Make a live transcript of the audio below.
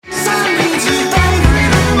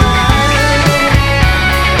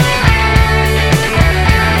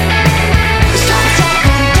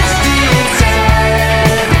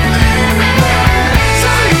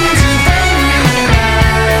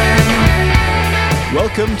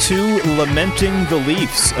Welcome to Lamenting the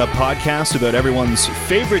Leafs, a podcast about everyone's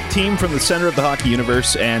favorite team from the center of the hockey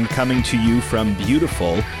universe and coming to you from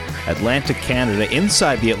beautiful Atlantic Canada,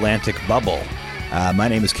 inside the Atlantic bubble. My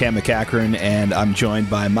name is Cam McCachran, and I'm joined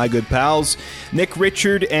by my good pals, Nick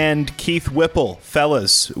Richard and Keith Whipple.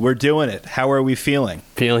 Fellas, we're doing it. How are we feeling?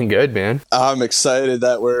 Feeling good, man. I'm excited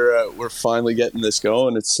that we're finally getting this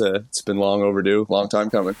going. It's been long overdue, long time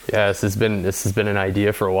coming. Yeah, this has been an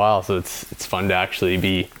idea for a while, so it's fun to actually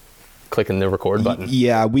be clicking the record button.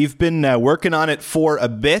 Yeah, we've been working on it for a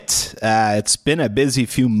bit. It's been a busy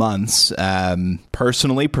few months,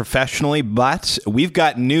 personally, professionally, but we've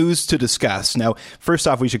got news to discuss. Now, first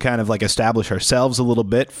off, we should kind of establish ourselves a little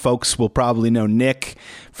bit. Folks will probably know Nick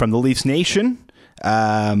from the Leafs Nation.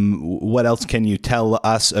 What else can you tell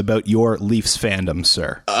us about your Leafs fandom,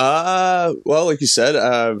 sir? Well, like you said,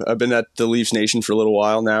 I've been at the Leafs Nation for a little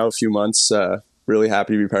while now, a few months. Really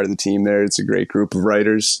happy to be part of the team there. It's a great group of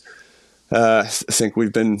writers. I think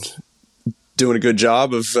we've been doing a good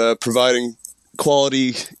job of providing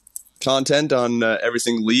quality content on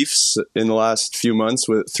everything Leafs in the last few months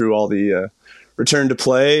through all the return to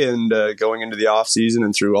play and going into the off season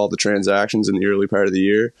and through all the transactions in the early part of the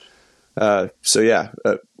year.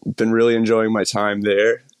 Been really enjoying my time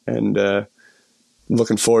there and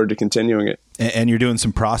looking forward to continuing it. And you're doing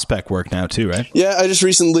some prospect work now too, right? Yeah, I just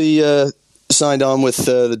recently signed on with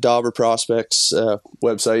the Dauber Prospects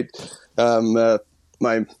website.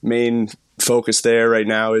 My main focus there right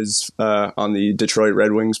now is on the Detroit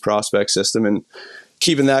Red Wings prospect system and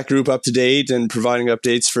keeping that group up to date and providing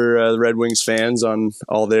updates for the Red Wings fans on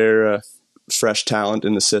all their fresh talent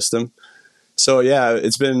in the system. So yeah,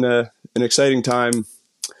 it's been an exciting time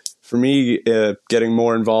for me getting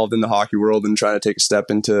more involved in the hockey world and trying to take a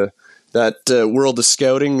step into that world of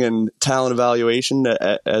scouting and talent evaluation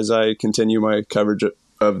as I continue my coverage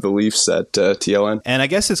of the Leafs at TLN. And I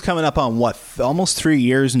guess it's coming up on almost 3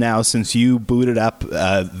 years now since you booted up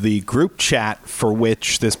the group chat for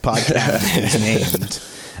which this podcast is named.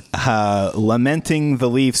 Lamenting the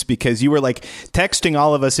Leafs, because you were texting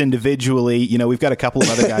all of us individually. You know, we've got a couple of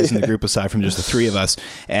other guys in the group aside from just the three of us,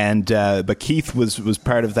 and but Keith was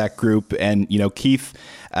part of that group, and Keith.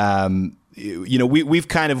 We've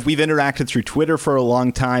interacted through Twitter for a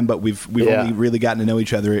long time, but we've only really gotten to know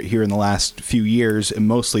each other here in the last few years, and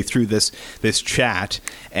mostly through this chat.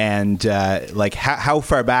 And how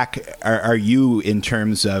far back are you in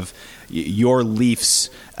terms of your Leafs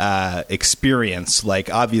experience?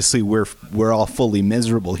 Obviously we're all fully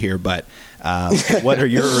miserable here, but what are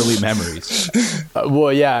your early memories?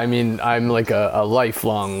 Well, yeah, I mean, I'm a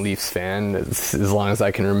lifelong Leafs fan as long as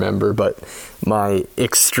I can remember, but my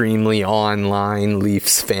extremely online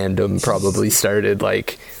Leafs fandom probably started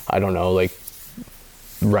around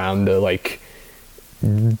the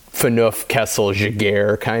Phaneuf, Kessel,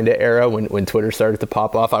 Jaguar kind of era when Twitter started to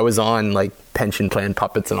pop off. I was on pension plan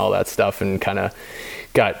puppets and all that stuff and kind of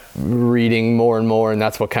got reading more and more, and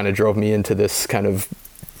that's what kind of drove me into this kind of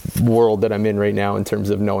world that I'm in right now in terms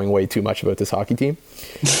of knowing way too much about this hockey team.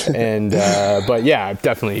 And but yeah, I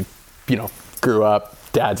definitely grew up,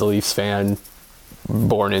 dad's a Leafs fan,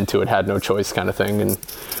 born into it, had no choice kind of thing. And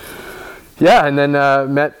yeah, and then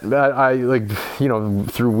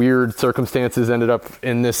through weird circumstances ended up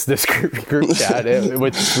in this group chat,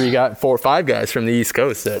 which we got 4 or 5 guys from the East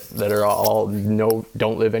Coast that are all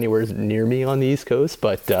don't live anywhere near me on the East Coast,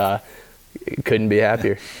 but couldn't be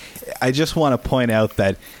happier. I just want to point out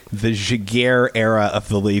that the Jaguar era of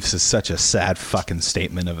the Leafs is such a sad fucking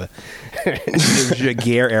statement of the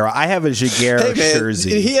Jaguar era. I have a Jaguar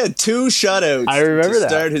jersey. He had 2 shutouts to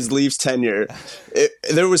start his Leafs tenure.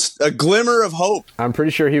 There was a glimmer of hope. I'm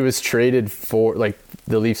pretty sure he was traded for,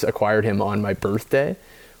 the Leafs acquired him on my birthday,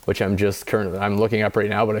 which I'm looking up right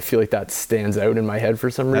now, but I feel like that stands out in my head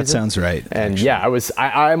for some reason. That sounds right. And actually, yeah,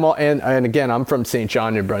 and again, I'm from St.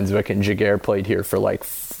 John, New Brunswick, and Jaguar played here for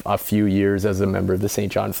a few years as a member of the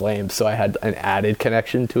St. John Flames, so I had an added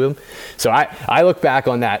connection to him. So I look back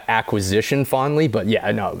on that acquisition fondly, but yeah,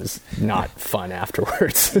 no, it was not fun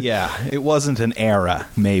afterwards. Yeah, it wasn't an era,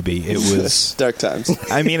 maybe. It was... dark times.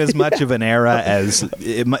 I mean, as much of an era as...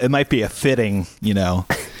 It might be a fitting,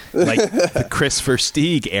 the Chris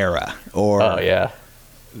Versteeg era, or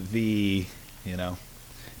the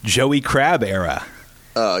Joey Crabbe era.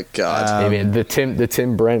 Oh God! Maybe the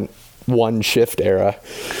Tim Brent one shift era.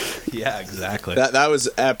 Yeah, exactly. That was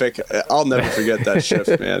epic. I'll never forget that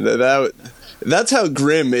shift, man. That's how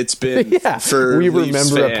grim it's been. Yeah, for we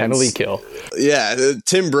Leafs remember fans. A penalty kill. Yeah,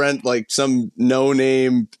 Tim Brent, some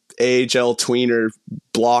no-name AHL tweener,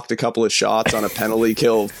 blocked a couple of shots on a penalty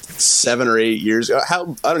kill 7 or 8 years ago. I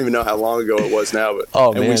don't even know how long ago it was now,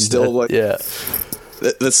 but man, we still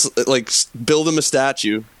Let's like build him a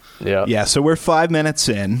statue. Yeah. So we're 5 minutes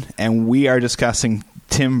in, and we are discussing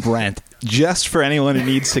Tim Brent. Just for anyone who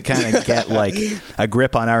needs to kind of get like a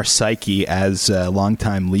grip on our psyche as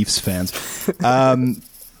longtime Leafs fans.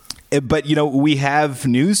 But, we have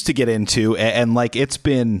news to get into, and like it's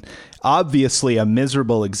been obviously a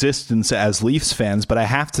miserable existence as Leafs fans, but I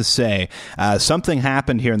have to say something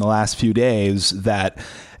happened here in the last few days that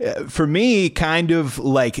for me kind of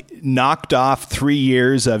like knocked off 3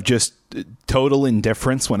 years of just total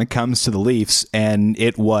indifference when it comes to the Leafs, and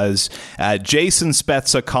it was Jason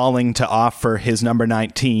Spezza calling to offer his number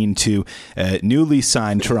 19 to newly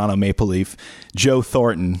signed Toronto Maple Leaf Joe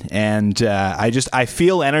Thornton, and I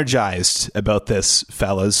feel energized about this,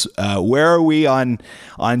 fellas. Where are we on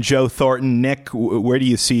Joe Thornton? Nick, where do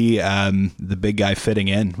you see the big guy fitting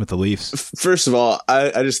in with the Leafs? First of all,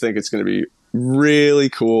 I just think it's going to be really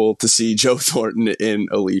cool to see Joe Thornton in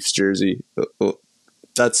a Leafs jersey.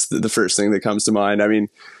 That's the first thing that comes to mind. I mean,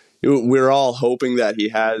 we're all hoping that he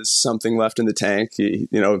has something left in the tank.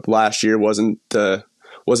 Last year wasn't a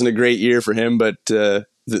great year for him, but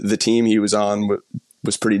the team he was on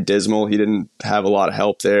was pretty dismal. He didn't have a lot of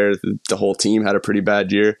help there. The whole team had a pretty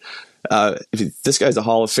bad year. This guy's a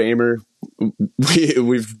Hall of Famer.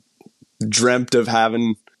 We've dreamt of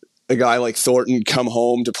having a guy like Thornton come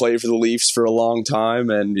home to play for the Leafs for a long time,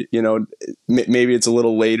 and maybe it's a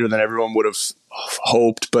little later than everyone would have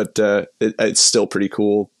hoped, but it's still pretty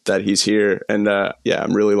cool that he's here, and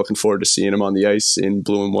I'm really looking forward to seeing him on the ice in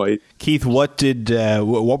blue and white. Keith, what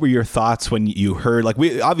were your thoughts when you heard? Like,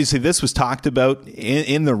 obviously this was talked about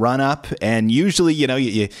in the run up, and usually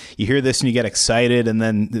you hear this and you get excited, and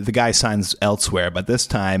then the guy signs elsewhere, but this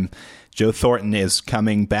time Joe Thornton is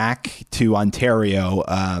coming back to Ontario.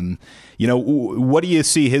 What do you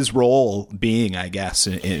see his role being, I guess,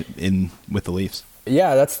 in with the Leafs?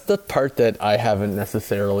 Yeah, that's the part that I haven't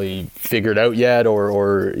necessarily figured out yet,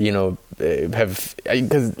 or have,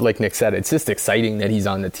 because like Nick said, it's just exciting that he's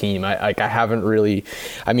on the team. I haven't really,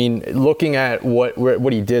 looking at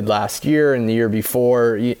what he did last year and the year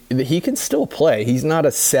before, he can still play. He's not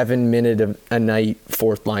a 7 minute a night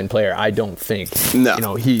fourth line player, I don't think.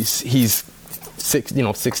 No, he's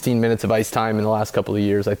 16 minutes of ice time in the last couple of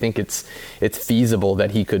years. I think it's feasible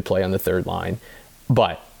that he could play on the third line,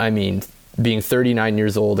 but being 39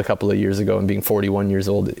 years old a couple of years ago and being 41 years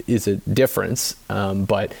old is a difference.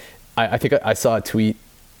 But I think I saw a tweet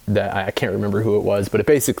that I can't remember who it was, but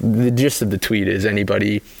the gist of the tweet is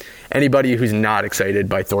anybody who's not excited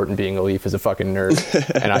by Thornton being a Leaf is a fucking nerd.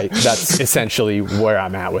 And that's essentially where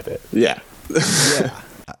I'm at with it. Yeah.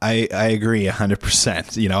 I agree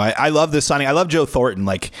 100%. I love this signing. I love Joe Thornton.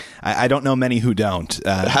 Like, I don't know many who don't.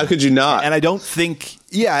 How could you not? And I don't think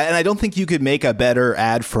you could make a better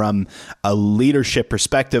ad from a leadership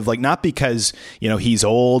perspective. Like, not because, he's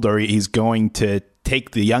old or he's going to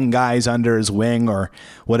take the young guys under his wing or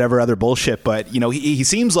whatever other bullshit, but he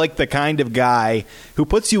seems like the kind of guy who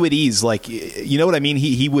puts you at ease. Like, you know what I mean?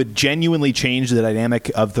 He would genuinely change the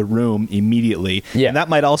dynamic of the room immediately. Yeah. And that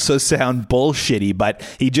might also sound bullshitty, but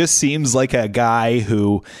he just seems like a guy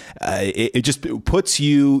who it just puts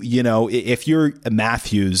you, if you're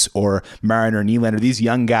Matthews or Marner, Nylander, these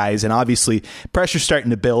young guys, and obviously pressure's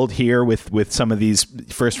starting to build here with some of these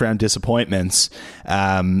first round disappointments.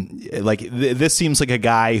 This seems like a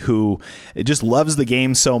guy who just loves the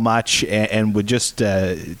game so much and would just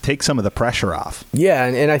take some of the pressure off. Yeah,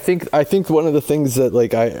 and I think one of the things that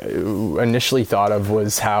I initially thought of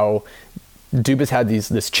was how Dubas had this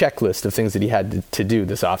checklist of things that he had to do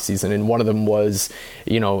this offseason, and one of them was,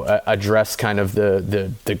 address kind of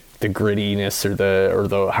the grittiness or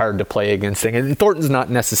the hard to play against thing. And Thornton's not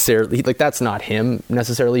necessarily that's not him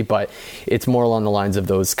necessarily, but it's more along the lines of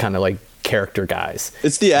those kind of character guys.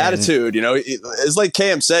 It's the attitude, it's like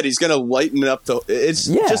Cam said, he's going to lighten up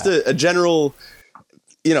just a general,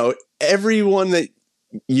 everyone that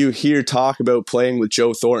you hear talk about playing with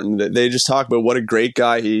Joe Thornton, that they just talk about what a great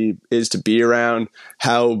guy he is to be around,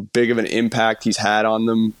 how big of an impact he's had on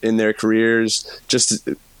them in their careers. Just,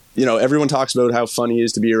 everyone talks about how fun he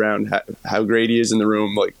is to be around, how great he is in the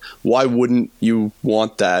room. Like, why wouldn't you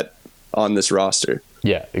want that on this roster?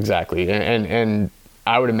 Yeah, exactly. And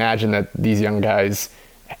I would imagine that these young guys,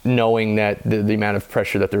 knowing that the amount of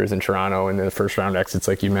pressure that there is in Toronto and the first round exits,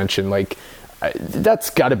 like you mentioned,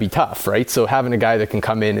 that's got to be tough, right? So having a guy that can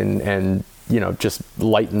come in and just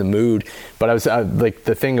lighten the mood. But I was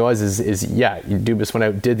the thing was Dubas went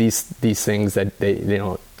out, did these things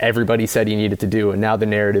that everybody said he needed to do, and now the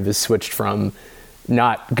narrative is switched from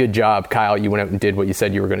not good job, Kyle, you went out and did what you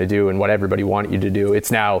said you were going to do and what everybody wanted you to do.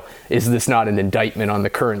 It's now, is this not an indictment on the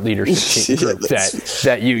current leadership group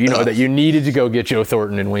that you needed to go get Joe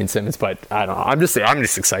Thornton and Wayne Simmonds? But I don't know. I'm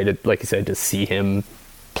just excited, like you said, to see him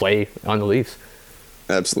play on the Leafs.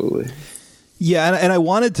 Absolutely. Yeah, and I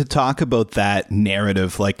wanted to talk about that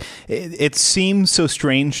narrative. Like, it seems so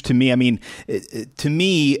strange to me. I mean, to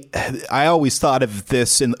me, I always thought of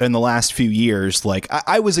this in the last few years. Like,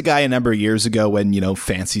 I was a guy a number of years ago when,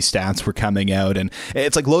 fancy stats were coming out, and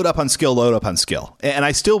it's like load up on skill. And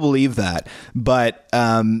I still believe that. But,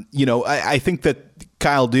 I think that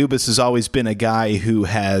Kyle Dubas has always been a guy who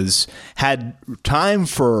has had time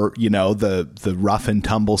for, the rough and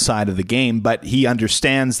tumble side of the game, but he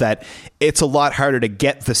understands that it's a lot harder to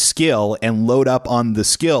get the skill and load up on the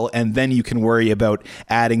skill, and then you can worry about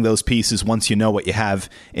adding those pieces once you know what you have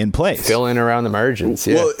in place. Fill in around the margins.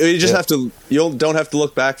 Yeah. Well, you just have to, don't have to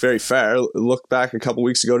look back very far. Look back a couple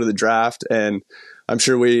weeks ago to the draft, and I'm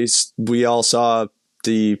sure we all saw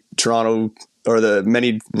the Toronto or the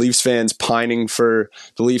many Leafs fans pining for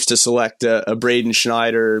the Leafs to select a Braden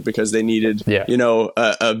Schneider because they needed,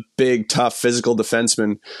 a big, tough, physical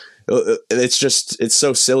defenseman. It's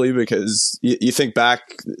so silly because you think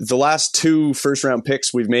back, the last 2 first-round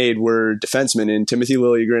picks we've made were defensemen in Timothy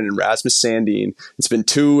Liljegren and Rasmus Sandin. It's been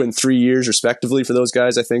 2 and 3 years respectively for those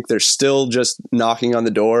guys. I think they're still just knocking on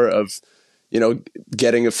the door of,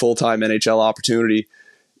 getting a full-time NHL opportunity.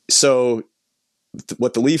 So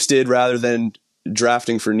what the Leafs did, rather than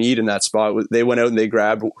drafting for need in that spot, they went out and they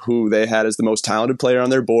grabbed who they had as the most talented player on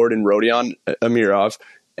their board in Rodion Amirov,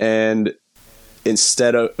 and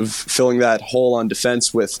instead of filling that hole on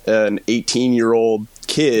defense with an 18-year-old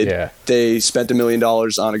kid, they spent $1 million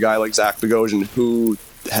on a guy like Zach Bogosian, who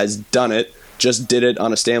has done it, just did it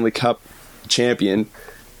on a Stanley Cup champion,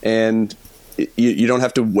 and you don't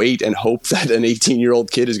have to wait and hope that an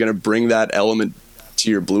 18-year-old kid is going to bring that element to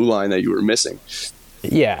your blue line that you were missing.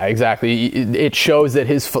 Yeah, exactly. It shows that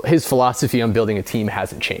his philosophy on building a team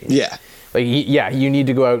hasn't changed. Yeah. You need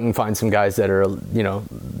to go out and find some guys that are,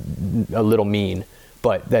 a little mean,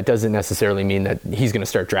 but that doesn't necessarily mean that he's going to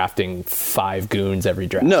start drafting 5 goons every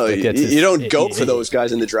draft. No, you don't go for those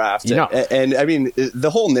guys in the draft. No. And I mean, the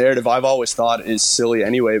whole narrative I've always thought is silly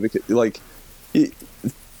anyway, because the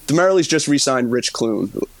Marlies just re-signed Rich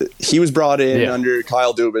Clune. He was brought in under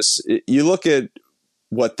Kyle Dubas. You look at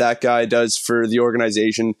what that guy does for the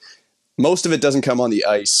organization, most of it doesn't come on the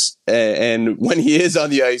ice. And when he is on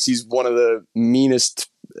the ice, he's one of the meanest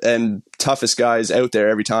and toughest guys out there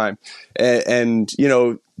every time. And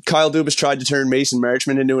Kyle Dubas tried to turn Mason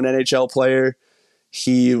Marchment into an NHL player.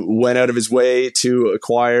 He went out of his way to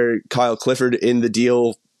acquire Kyle Clifford in the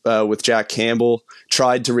deal with Jack Campbell,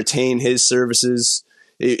 tried to retain his services.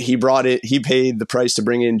 He paid the price to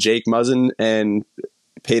bring in Jake Muzzin and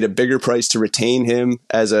paid a bigger price to retain him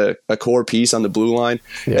as a core piece on the blue line.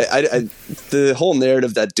 Yeah. The whole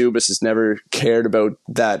narrative that Dubas has never cared about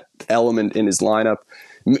that element in his lineup,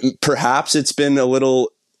 perhaps it's been a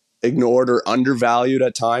little ignored or undervalued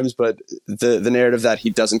at times, but the narrative that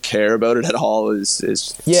he doesn't care about it at all is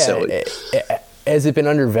silly. Has it been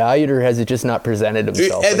undervalued, or has it just not presented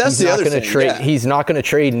himself? That's the other thing. He's not going to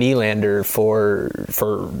trade Nylander for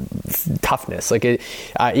toughness.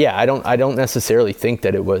 I don't necessarily think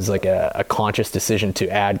that it was like a conscious decision to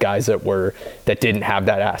add guys that didn't have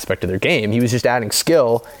that aspect of their game. He was just adding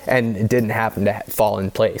skill, and it didn't happen to fall in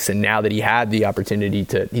place. And now that he had the opportunity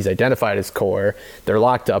he's identified his core. They're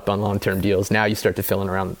locked up on long-term deals. Now you start to fill in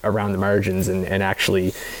around the margins and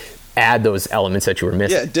actually add those elements that you were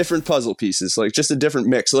missing. Yeah, different puzzle pieces, like just a different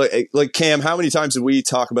mix. Like Cam, how many times did we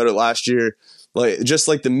talk about it last year? Just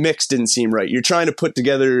the mix didn't seem right. You're trying to put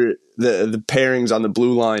together the pairings on the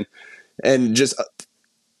blue line, and just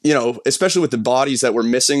especially with the bodies that were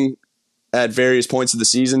missing at various points of the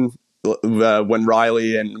season, when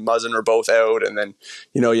Riley and Muzzin were both out, and then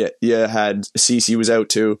you had Ceci was out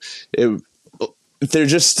too. There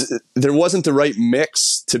wasn't the right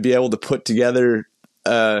mix to be able to put together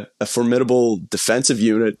a formidable defensive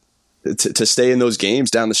unit to stay in those games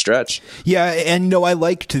down the stretch. Yeah, and I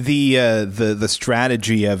liked the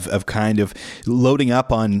strategy of kind of loading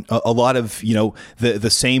up on a lot of the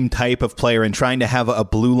same type of player and trying to have a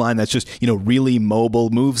blue line that's just really mobile,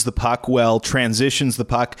 moves the puck well, transitions the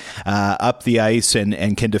puck up the ice,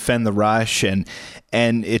 and can defend the rush, and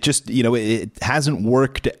it just it hasn't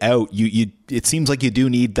worked out. It seems like you do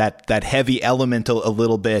need that heavy element a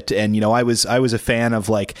little bit, and I was a fan of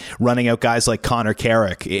running out guys like Connor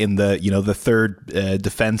Carrick in the the third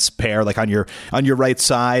defense pair, like on your right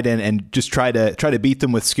side, and just try to beat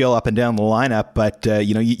them with skill up and down the lineup. But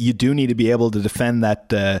you do need to be able to defend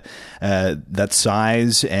that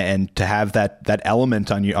size and to have that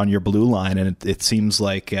element on your blue line. And it seems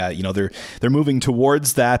like they're moving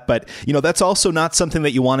towards that. But that's also not something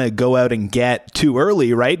that you want to go out and get too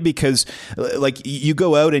early, right? Because like you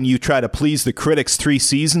go out and you try to please the critics 3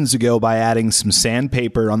 seasons ago by adding some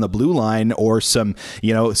sandpaper on the blue line or some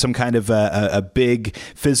kind of a big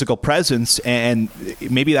physical presence, and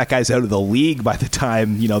maybe that guy's out of the league by the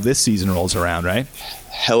time this season rolls around, right?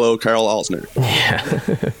 Hello, Karl Alzner.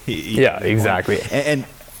 Yeah, exactly. And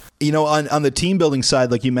on the team building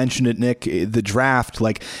side, like you mentioned it, Nick, the draft,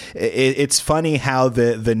 like it's funny how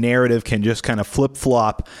the narrative can just kind of flip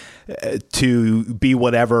flop to be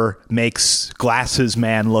whatever makes Glasses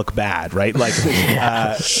man look bad, right? Like,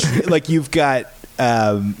 like you've got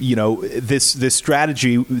this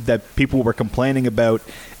strategy that people were complaining about.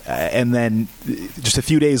 And then just a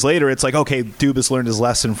few days later, it's like, okay, Dubas learned his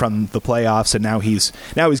lesson from the playoffs, and now he's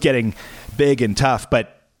getting big and tough.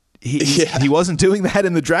 But he wasn't doing that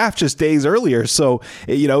in the draft just days earlier. So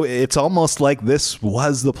it's almost like this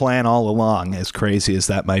was the plan all along, as crazy as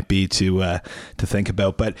that might be to think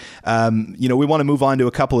about. But we want to move on to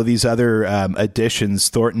a couple of these other additions.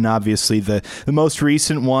 Thornton, obviously the most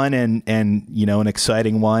recent one, and an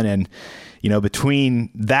exciting one, and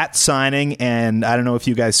between that signing and I don't know if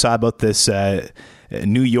you guys saw about this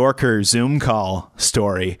New Yorker Zoom call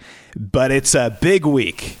story, but it's a big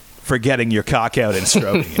week for getting your cock out and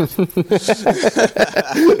stroking it.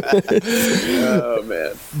 Oh,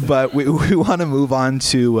 man. But we want to move on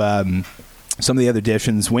to some of the other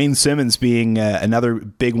additions. Wayne Simmonds being another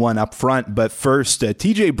big one up front. But first,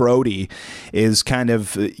 TJ Brodie is kind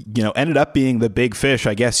of, ended up being the big fish,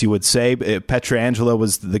 I guess you would say. Pietrangelo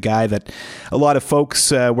was the guy that a lot of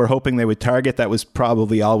folks were hoping they would target. That was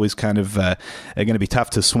probably always kind of going to be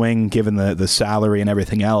tough to swing given the salary and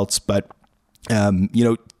everything else. But,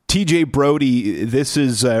 TJ Brodie, this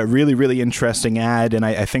is a really, really interesting ad, and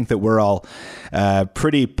I think that we're all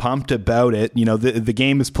pretty pumped about it. The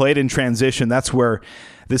game is played in transition. That's where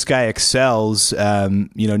this guy excels.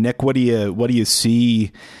 Nick, what do you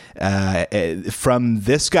see from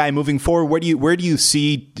this guy moving forward? Where do you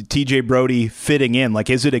see TJ Brodie fitting in? Like,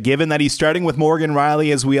 is it a given that he's starting with Morgan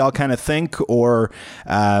Rielly, as we all kind of think, or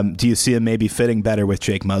do you see him maybe fitting better with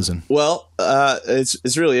Jake Muzzin? Well,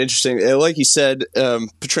 it's really interesting. Like you said,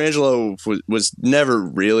 Pietrangelo was never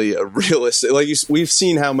really a realist. Like we've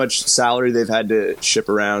seen how much salary they've had to ship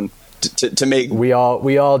around to make. We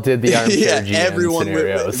all did the armchair GM everyone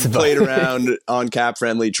scenarios, played around on Cap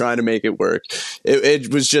Friendly trying to make it work.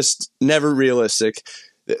 It was just never realistic.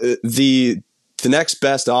 The next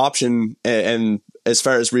best option, and as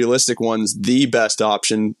far as realistic ones, the best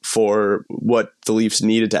option for what the Leafs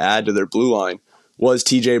needed to add to their blue line was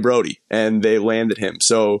TJ Brodie, and they landed him.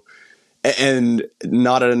 So, and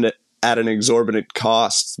not at an exorbitant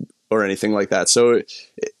cost or anything like that. So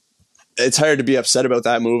it's hard to be upset about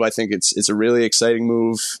that move. I think it's a really exciting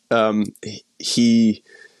move. He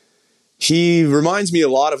reminds me a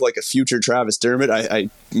lot of like a future Travis Dermott.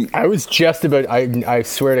 I was just about, I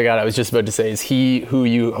swear to God, I was just about to say, is he who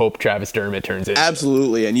you hope Travis Dermott turns into?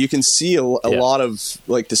 Absolutely. And you can see a lot of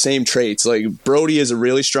like the same traits. Like Brodie is a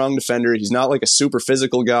really strong defender. He's not like a super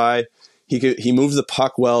physical guy. He moves the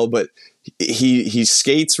puck well, but he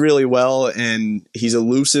skates really well, and he's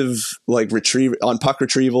elusive, like on puck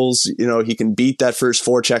retrievals. He can beat that first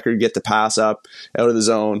forechecker, get the pass up out of the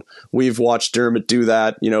zone. We've watched Dermott do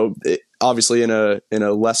that, obviously in a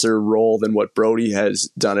lesser role than what Brodie has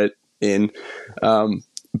done it in.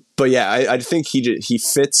 But yeah, I think he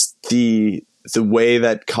fits the way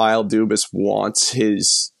that Kyle Dubas wants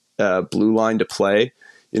his blue line to play.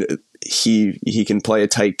 He can play a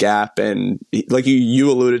tight gap, and like you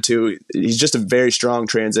alluded to, he's just a very strong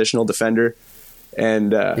transitional defender.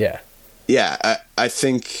 And I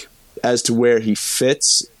think as to where he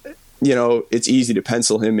fits, it's easy to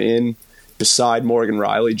pencil him in beside Morgan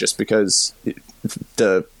Rielly, just because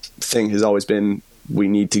the thing has always been we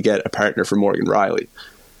need to get a partner for Morgan Rielly.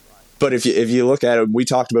 But if you look at it, we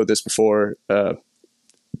talked about this before we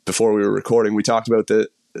were recording. We talked about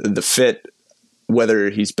the fit, whether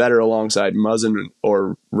he's better alongside Muzzin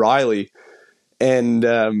or Rielly. And,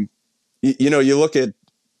 you look at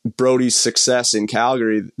Brodie's success in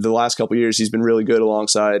Calgary the last couple of years, he's been really good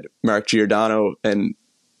alongside Mark Giordano. And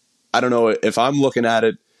I don't know if I'm looking at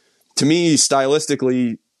it, to me,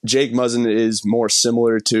 stylistically, Jake Muzzin is more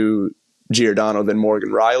similar to Giordano than Morgan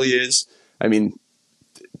Rielly is. I mean,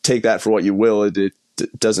 take that for what you will. It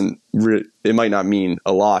it might not mean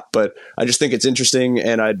a lot, but I just think it's interesting,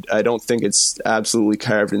 and I don't think it's absolutely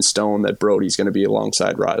carved in stone that Brodie's going to be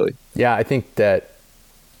alongside Riley. Yeah, I think that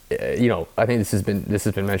I think this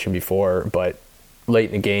has been mentioned before, but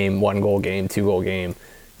late in the game, 1-goal game, 2-goal game,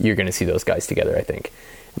 you're going to see those guys together, I think.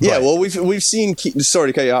 Yeah, well, we've seen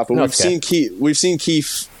sorry to cut you off, but we've seen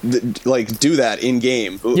Keith like do that in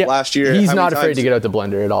game last year. He's not afraid to get out the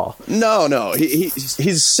blender at all. No, his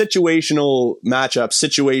situational matchups,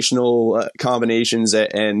 situational combinations,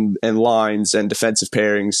 and lines and defensive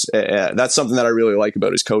pairings. That's something that I really like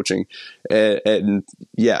about his coaching, and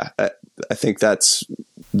I think that's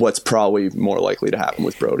what's probably more likely to happen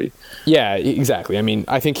with Brodie. Yeah, exactly. I mean,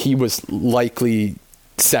 I think he was likely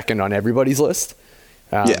second on everybody's list.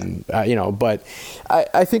 But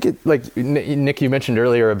I think it, like Nick, you mentioned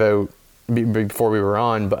earlier about before we were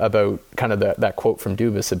on about kind of that quote from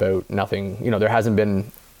Dubas about nothing, there hasn't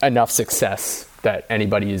been enough success that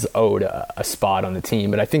anybody is owed a spot on the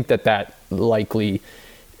team. But I think that likely,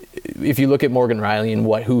 if you look at Morgan Riley and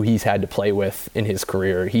who he's had to play with in his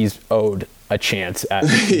career, he's owed a chance at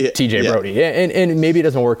TJ Brodie, and maybe it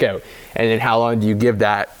doesn't work out. And then how long do you give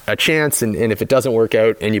that a chance? And if it doesn't work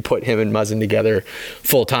out and you put him and Muzzin together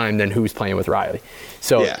full time, then who's playing with Riley?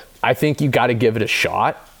 So I think you got to give it a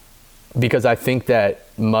shot, because I think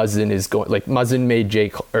that Muzzin made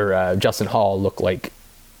Justin Hall look like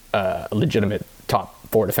a legitimate top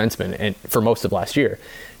 4 defenseman, and for most of last year.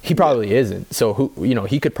 He probably isn't. So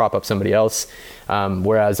he could prop up somebody else.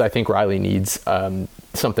 Whereas I think Riley needs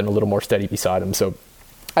something a little more steady beside him. So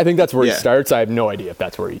I think that's where he starts. I have no idea if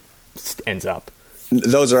that's where he ends up.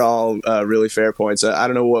 Those are all really fair points. I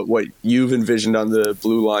don't know what you've envisioned on the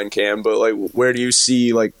blue line, Cam, but like, where do you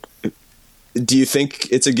see, like, do you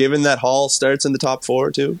think it's a given that Hall starts in the top 4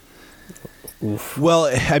 too? Oof. Well,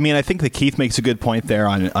 I mean, I think that Keith makes a good point there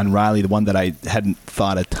on Riley, the one that I hadn't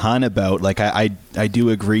thought a ton about. Like, I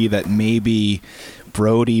do agree that maybe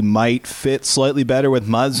Brodie might fit slightly better with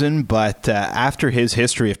Muzzin, but after his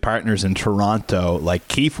history of partners in Toronto, like,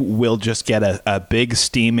 Keith will just get a big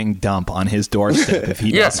steaming dump on his doorstep if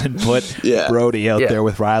he doesn't put Brodie out there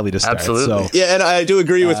with Riley to start. Absolutely. So, yeah, and I do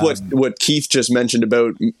agree with what Keith just mentioned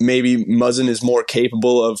about maybe Muzzin is more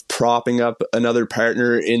capable of propping up another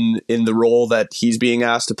partner in the role that he's being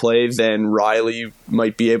asked to play than Riley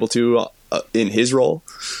might be able to in his role.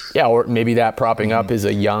 Yeah, or maybe that propping up is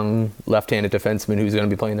a young left-handed defenseman who's going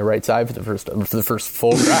to be playing the right side for the first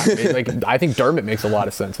full draft. I think Dermott makes a lot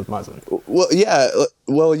of sense with Muzzin. Well, yeah.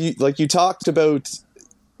 Well, you talked about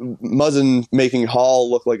Muzzin making Hall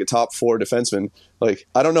look like a top 4 defenseman. Like,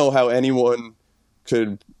 I don't know how anyone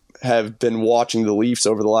could have been watching the Leafs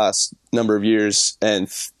over the last number of years and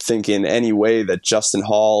think in any way that Justin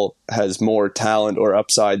Hall has more talent or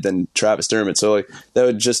upside than Travis Dermott. So like, that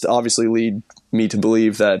would just obviously lead me to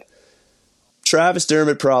believe that Travis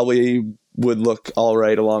Dermott probably would look all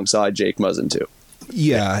right alongside Jake Muzzin too.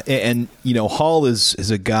 Yeah, and Hall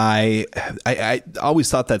is a guy. I always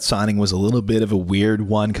thought that signing was a little bit of a weird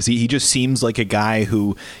one, because he just seems like a guy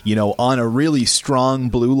who, on a really strong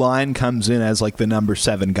blue line comes in as like the number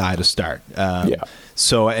 7 guy to start.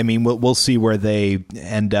 So, I mean, we'll see where they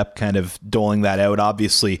end up kind of doling that out.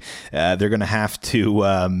 Obviously, they're going to have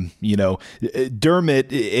to,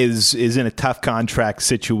 Dermott is in a tough contract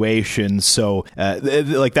situation. So,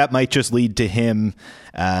 like, that might just lead to him,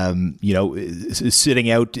 sitting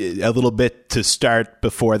out a little bit to start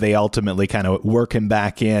before they ultimately kind of work him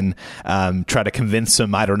back in, try to convince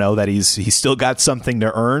him, I don't know, that he's still got something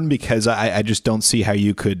to earn, because I just don't see how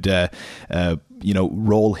you could,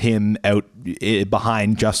 roll him out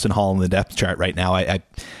behind Justin Hall in the depth chart right now. I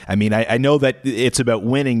mean, I know that it's about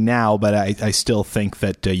winning now, but I still think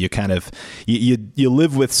that you kind of you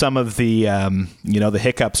live with some of the the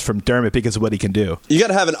hiccups from Dermott because of what he can do. You got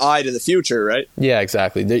to have an eye to the future, right? Yeah,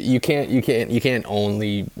 exactly. You can't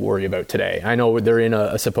only worry about today. I know they're in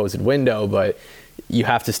a supposed window, but you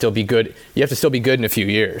have to still be good. You have to still be good in a few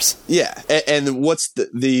years. Yeah, and what's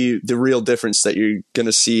the real difference that you're going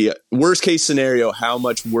to see? Worst case scenario, how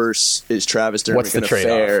much worse is Travis Dermott going to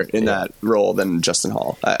fare in that role than Justin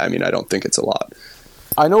Hall? I mean, I don't think it's a lot.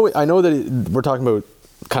 I know that we're talking about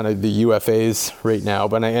kind of the UFAs right now,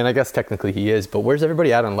 but I guess technically he is. But where's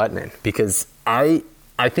everybody at on Lettinen? Because I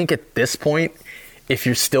think at this point, if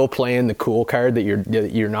you're still playing the cool card that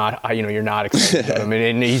you're not excited about him,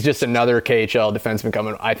 and he's just another KHL defenseman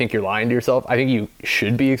coming, I think you're lying to yourself. I think you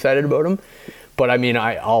should be excited about him. But I mean,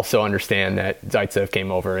 I also understand that Zaitsev came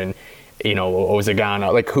over and, Ozagana,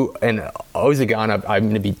 I'm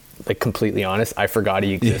going to be like completely honest, I forgot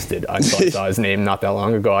he existed until I saw his name not that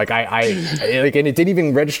long ago. Like I like, and it didn't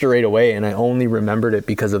even register right away, and I only remembered it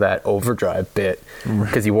because of that Overdrive bit,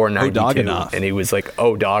 because he wore 92 and he was like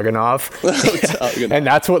O'Doganov, and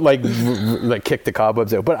that's what like kicked the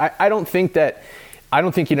cobwebs out. But I don't think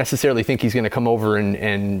you necessarily think he's going to come over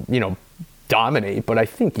and you know, dominate, but I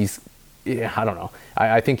think I don't know.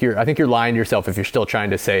 I think you're lying to yourself if you're still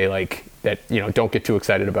trying to say like that, you know, don't get too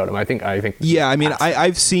excited about him. I think. Yeah, I mean,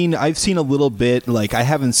 I've seen a little bit. Like, I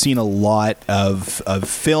haven't seen a lot of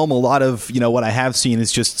film. A lot of, you know, what I have seen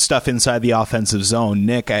is just stuff inside the offensive zone.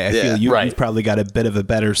 Nick, I feel you've probably got a bit of a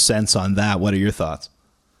better sense on that. What are your thoughts?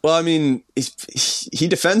 Well, I mean, he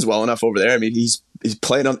defends well enough over there. I mean, he's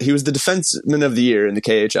played on. He was the defenseman of the year in the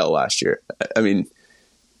KHL last year. I mean,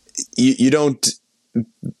 you don't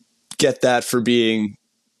get that for being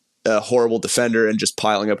a horrible defender and just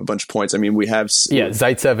piling up a bunch of points. I mean, we have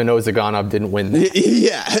Zaitsev and Ozaganov didn't win that.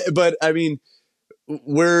 Yeah, but I mean,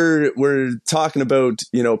 we're talking about,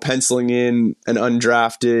 you know, penciling in an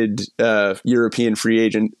undrafted European free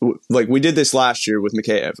agent. Like we did this last year with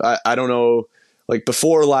Mikheyev. I don't know, like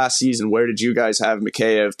before last season, where did you guys have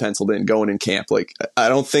Mikheyev penciled in going in camp? Like, I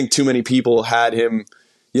don't think too many people had him.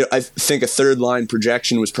 You know, I think a third line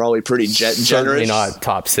projection was probably pretty generous. Certainly not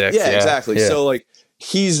top 6. Yeah, exactly. Yeah. So like,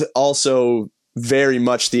 he's also very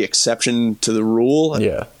much the exception to the rule.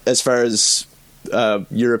 Yeah. As far as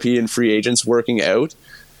European free agents working out.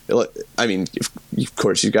 I mean, of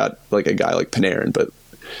course, you've got like a guy like Panarin, but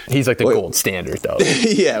he's like the gold standard, though.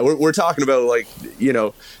 Yeah, we're talking about, like, you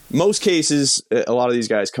know, most cases, a lot of these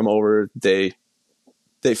guys come over, they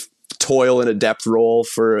toil in a depth role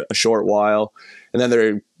for a short while, and then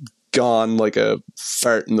they're gone like a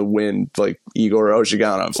fart in the wind, like Igor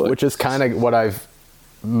Ozhiganov. Like, which is kind of what I've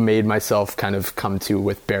made myself kind of come to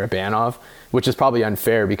with Barabanov, which is probably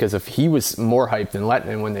unfair because if he was more hyped than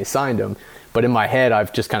Lettman when they signed him, but in my head,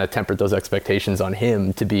 I've just kind of tempered those expectations on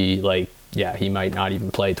him to be like, yeah, he might not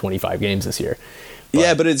even play 25 games this year.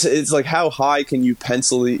 But it's like, how high can you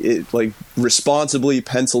responsibly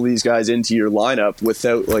pencil these guys into your lineup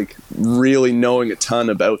without like really knowing a ton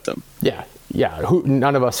about them? Yeah.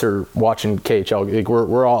 None of us are watching KHL. Like,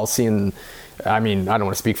 we're all seeing. I mean, I don't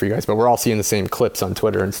want to speak for you guys, but we're all seeing the same clips on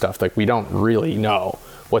Twitter and stuff. Like, we don't really know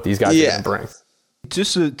what these guys are going to bring.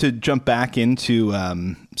 Just to jump back into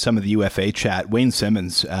some of the UFA chat, Wayne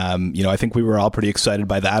Simmonds, you know, I think we were all pretty excited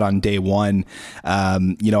by that on day one.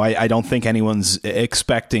 You know, I don't think anyone's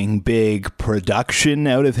expecting big production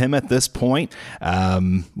out of him at this point.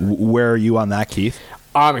 Where are you on that, Keith?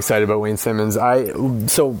 I'm excited about Wayne Simmonds.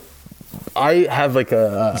 I have like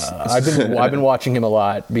I've been watching him a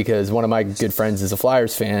lot because one of my good friends is a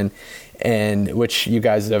Flyers fan, and which you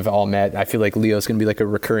guys have all met. I feel like Leo's going to be like a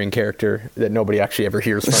recurring character that nobody actually ever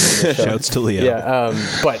hears from. Shouts to Leo.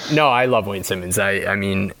 Yeah, but no, I love Wayne Simmonds. I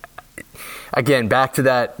mean, again, back to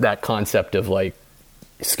that concept of like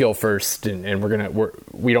skill first, and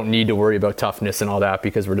we don't need to worry about toughness and all that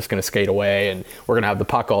because we're just going to skate away and we're going to have the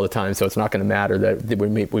puck all the time, so it's not going to matter that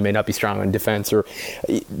we may not be strong on defense. Or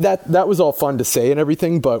that was all fun to say and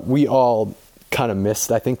everything, but we all kind of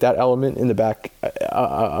missed, I think, that element in the back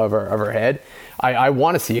of our head. I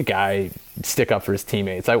want to see a guy stick up for his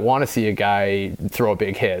teammates. I want to see a guy throw a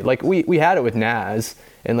big hit. Like we had it with Naz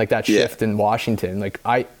and like that shift in Washington. Like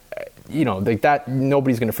you know, like that,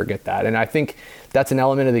 nobody's going to forget that. And I think that's an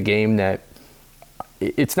element of the game that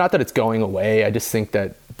it's not that it's going away. I just think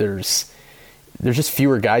that there's just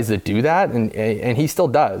fewer guys that do that, and he still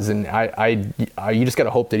does. And you just got to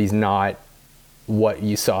hope that he's not what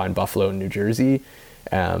you saw in Buffalo and New Jersey.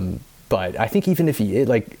 But I think even if he is,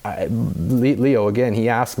 like Leo, again, he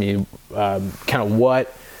asked me kind of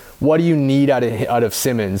what do you need out of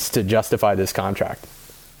Simmonds to justify this contract?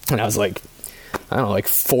 And I was like, I don't know, like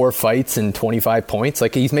 4 fights and 25 points.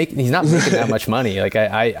 Like he's not making that much money. Like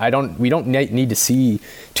we don't need to see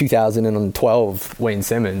 2012 Wayne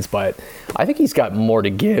Simmonds, but I think he's got more to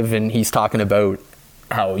give. And he's talking about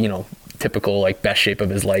how, you know, typical like best shape of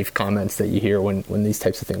his life comments that you hear when these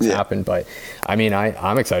types of things happen. But I mean,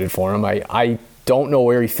 I'm excited for him. I don't know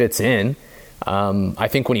where he fits in. I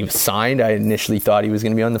think when he was signed, I initially thought he was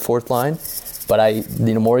going to be on the 4th line. But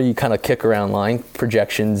the more you kind of kick around line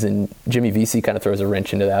projections, and Jimmy Vesey kind of throws a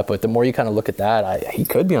wrench into that, but the more you kind of look at that, he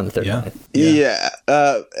could be on the 3rd line. Yeah.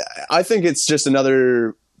 I think it's just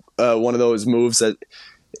another one of those moves that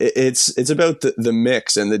it's about the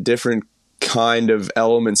mix and the different kind of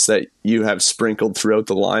elements that you have sprinkled throughout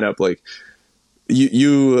the lineup. Like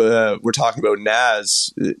you were talking about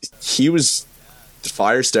Naz. He was the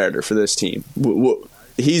fire starter for this team.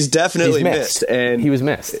 He's definitely missed, and he was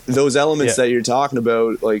missed. Those elements that you're talking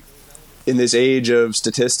about, like in this age of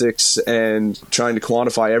statistics and trying to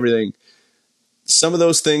quantify everything, some of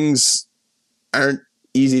those things aren't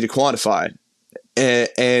easy to quantify.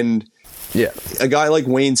 And a guy like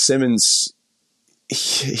Wayne Simmonds,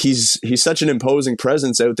 he's such an imposing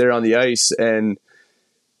presence out there on the ice, and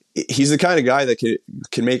he's the kind of guy that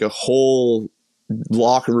can make a whole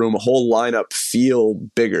locker room, a whole lineup feel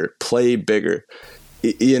bigger, play bigger.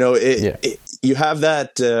 You know, you have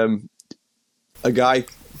that a guy.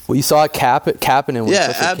 Well, you saw it Kapanen.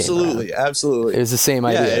 Yeah, absolutely. It was the same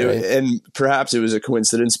idea, right? And perhaps it was a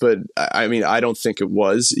coincidence, but I mean, I don't think it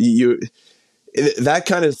was. That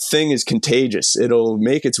kind of thing is contagious. It'll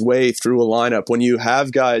make its way through a lineup when you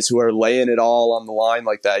have guys who are laying it all on the line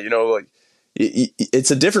like that. You know, like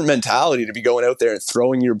it's a different mentality to be going out there and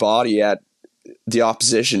throwing your body at the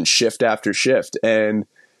opposition shift after shift. And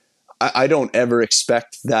I don't ever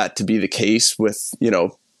expect that to be the case with, you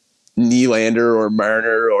know, Nylander or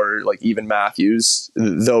Marner or like even Matthews,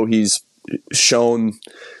 though he's shown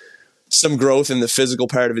some growth in the physical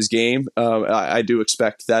part of his game. I do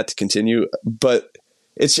expect that to continue, but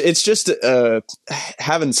it's just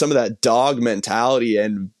having some of that dog mentality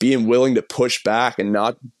and being willing to push back and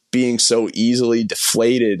not being so easily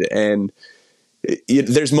deflated. And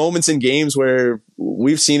there's moments in games where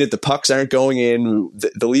we've seen it, the pucks aren't going in.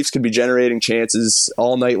 The Leafs could be generating chances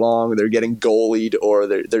all night long. They're getting goalied or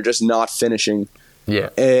they're just not finishing. Yeah.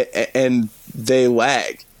 And they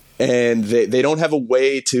lag. And they don't have a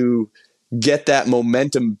way to get that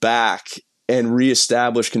momentum back and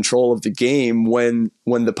reestablish control of the game when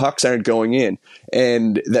the pucks aren't going in.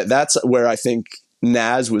 And that's where I think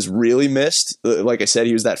Naz was really missed. Like I said,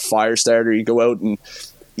 he was that fire starter. You go out and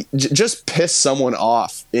just piss someone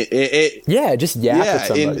off. Just yap at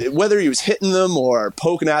somebody. Whether he was hitting them or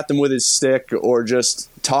poking at them with his stick or just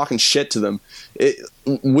talking shit to them.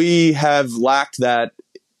 We have lacked that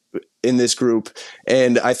in this group.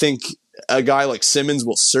 And I think a guy like Simmonds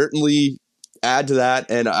will certainly add to that.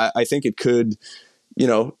 And I think it could,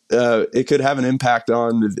 it could have an impact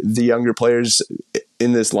on the younger players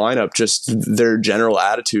in this lineup, just their general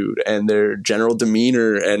attitude and their general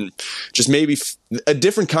demeanor and just maybe a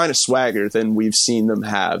different kind of swagger than we've seen them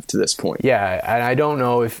have to this point. Yeah. And I don't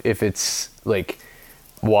know if it's like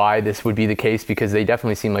why this would be the case, because they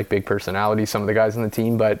definitely seem like big personalities, some of the guys on the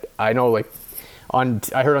team. But I know I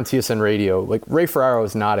heard on TSN radio, like Ray Ferraro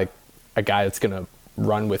is not a guy that's going to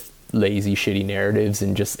run with lazy, shitty narratives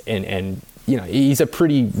and he's a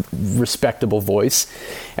pretty respectable voice,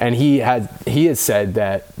 and he has said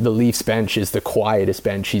that the Leafs bench is the quietest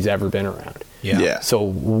bench he's ever been around. Yeah. So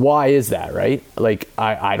why is that, right? Like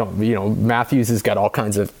I don't, Matthews has got all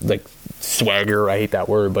kinds of like swagger. I hate that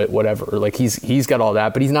word, but whatever. Like he's got all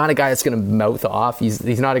that, but he's not a guy that's going to mouth off.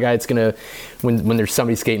 He's not a guy that's going to when there's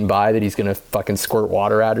somebody skating by that he's going to fucking squirt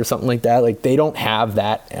water at or something like that. Like they don't have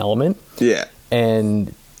that element. Yeah.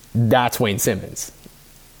 And that's Wayne Simmonds.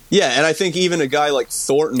 Yeah, and I think even a guy like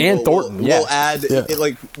Thornton will add,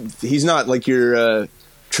 like he's not like your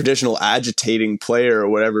traditional agitating player or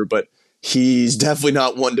whatever, but he's definitely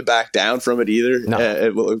not one to back down from it either.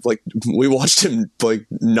 No. Like we watched him like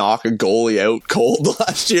knock a goalie out cold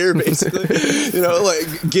last year, basically.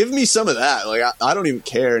 Like give me some of that. Like I don't even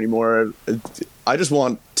care anymore. I just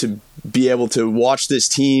want to be able to watch this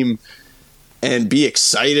team and be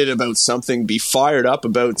excited about something, be fired up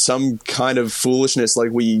about some kind of foolishness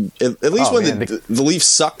like we... At least the Leafs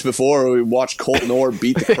sucked before, we watched Colton Orr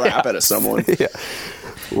beat the crap out of someone. Yeah.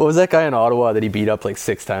 What was that guy in Ottawa that he beat up like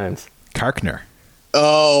 6 times? Karkner.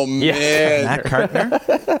 Oh, man. Matt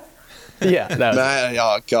Karkner? Yeah.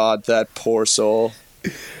 Oh, God, that poor soul.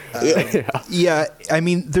 Yeah, I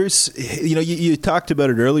mean, there's... you talked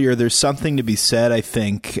about it earlier. There's something to be said, I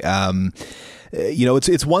think...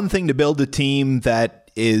 it's one thing to build a team that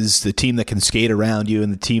is the team that can skate around you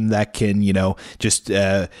and the team that can, just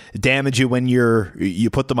damage you when you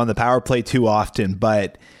put them on the power play too often.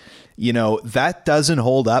 But, that doesn't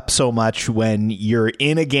hold up so much when you're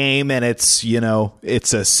in a game and it's,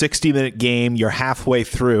 it's a 60-minute game. You're halfway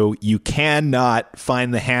through. You cannot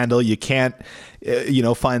find the handle. You can't,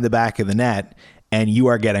 find the back of the net, and you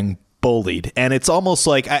are getting bullied. And it's almost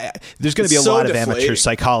like there's going to be a lot of amateur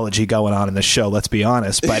psychology going on in the show, let's be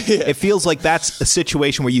honest, but it feels like that's a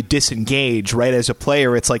situation where you disengage, right? As a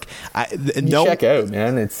player, it's like check out,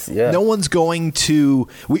 man. No one's going to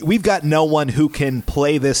we've got no one who can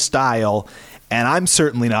play this style, and I'm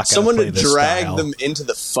certainly not going to play this style. Someone to drag them into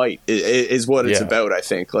the fight is what it's about, I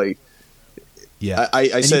think. Like, yeah,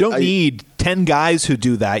 I said you don't need 10 guys who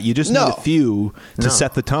do that. You just need a few to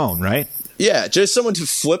set the tone, right? Yeah, just someone to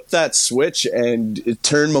flip that switch and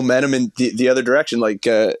turn momentum in the other direction. Like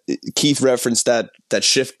Keith referenced that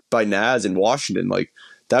shift by Naz in Washington. Like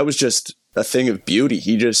that was just a thing of beauty.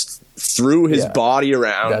 He just threw his body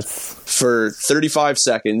around for 35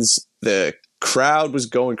 seconds. The crowd was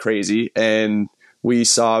going crazy, and we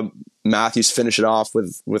saw Matthews finish it off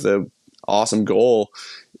with a awesome goal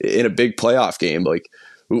in a big playoff game. Like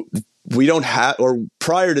we don't have, or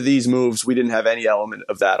prior to these moves, we didn't have any element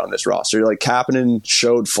of that on this roster. Like Kapanen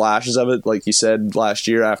showed flashes of it, like you said last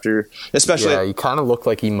year after, especially. Yeah, he kind of looked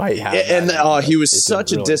like he might have. And he was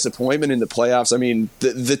such a disappointment in the playoffs. I mean,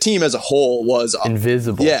 the team as a whole was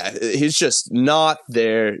invisible. Yeah, he's just not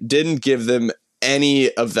there. Didn't give them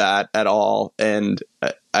any of that at all. And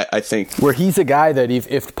I think where he's a guy that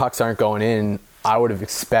if pucks aren't going in, I would have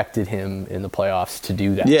expected him in the playoffs to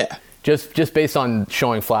do that. Yeah. Just based on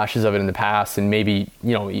showing flashes of it in the past, and maybe,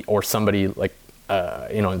 or somebody like,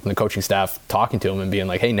 in the coaching staff talking to him and being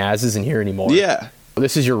like, hey, Naz isn't here anymore. Yeah.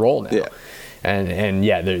 This is your role now. Yeah. And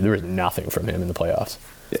there was nothing from him in the playoffs.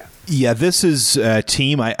 Yeah, this is a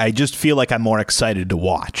team I just feel like I'm more excited to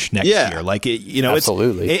watch next year. Like,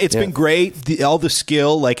 absolutely. It's been great. All the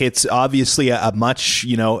skill, like it's obviously a much,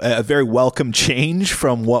 a very welcome change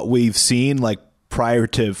from what we've seen, like, prior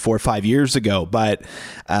to 4 or 5 years ago, but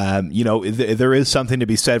there is something to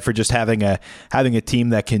be said for just having a team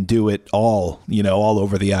that can do it all, all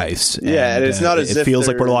over the ice. Yeah, and it's not as if it feels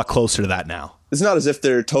like we're a lot closer to that now. It's not as if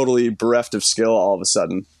they're totally bereft of skill all of a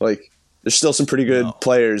sudden. Like there's still some pretty good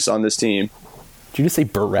players on this team. Did you just say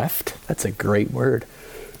bereft? That's a great word.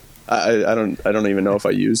 I don't even know if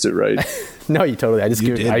I used it right. No, you totally. I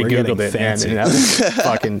googled it, fancy. and that was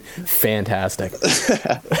fucking fantastic.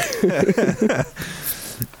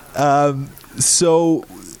 So,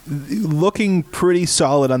 looking pretty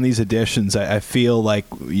solid on these additions. I feel like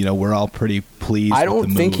we're all pretty pleased. I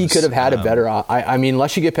don't think he could have had a better. I mean,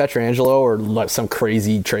 unless you get Pietrangelo or some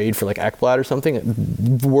crazy trade for like Ekblad or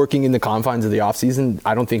something, working in the confines of the offseason,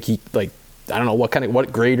 I don't think he like. I don't know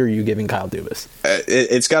what grade are you giving Kyle Dubas?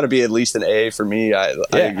 It's got to be at least an A for me. I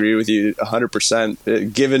agree with you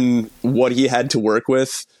 100%. Given what he had to work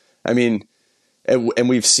with, I mean, and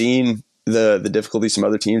we've seen the difficulty some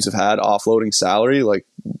other teams have had offloading salary. Like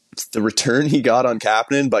the return he got on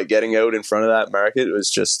Kapanen by getting out in front of that market was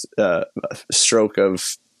just a stroke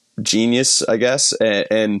of genius, I guess.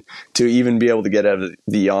 And to even be able to get out of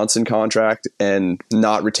the Janssen contract and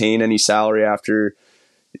not retain any salary after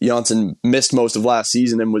Janssen missed most of last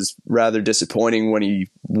season and was rather disappointing when he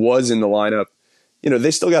was in the lineup. They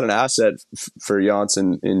still got an asset for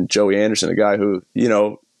Janssen in Joey Anderson, a guy who,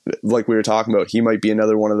 like we were talking about, he might be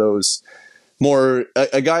another one of those more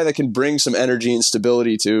a guy that can bring some energy and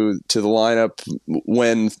stability to the lineup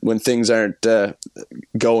when things aren't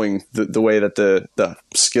going the way that the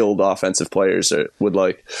skilled offensive players would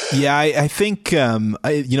like. Yeah, I think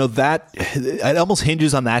that it almost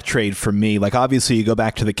hinges on that trade for me. Like obviously you go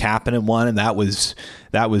back to the Kapanen one, and that was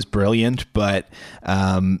brilliant. But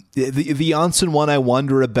the Janssen one, I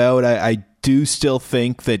wonder about. I do still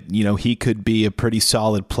think that he could be a pretty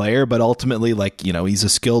solid player, but ultimately, like he's a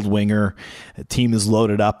skilled winger. The team is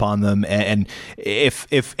loaded up on them, and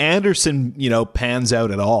if Anderson pans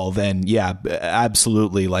out at all, then yeah,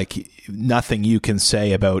 absolutely, like nothing you can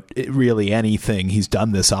say about really anything he's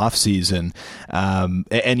done this offseason.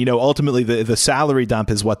 And ultimately the salary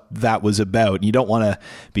dump is what that was about. You don't want to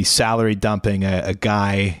be salary dumping a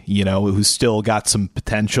guy who's still got some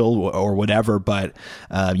potential or whatever, but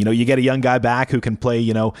you get a young guy back who can play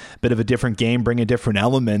a bit of a different game, bring a different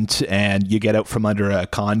element, and you get out from under a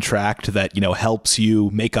contract that helps you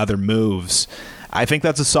make other moves. I think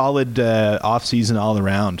that's a solid offseason all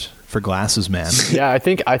around for Glasses, man. Yeah, I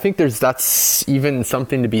think that's even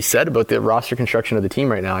something to be said about the roster construction of the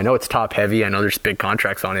team right now. I know it's top heavy. I know there's big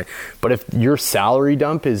contracts on it, but if your salary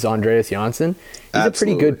dump is Andreas Janssen, he's a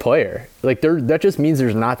pretty good player. Like that just means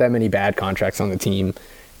there's not that many bad contracts on the team,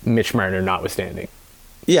 Mitch Marner notwithstanding.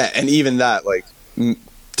 Yeah, and even that, like,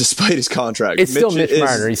 despite his contract, it's still Mitch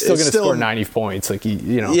Marner. He's still going to score 90 points. Like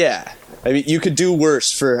Yeah, I mean, you could do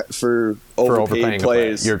worse for overpaid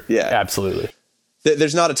players. Yeah, absolutely.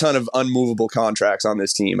 There's not a ton of unmovable contracts on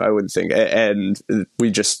this team, I wouldn't think, and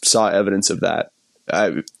we just saw evidence of that.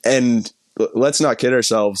 And let's not kid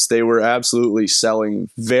ourselves; they were absolutely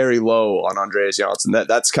selling very low on Andreas Janssen.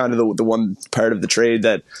 That's kind of the one part of the trade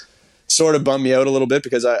that sort of bummed me out a little bit,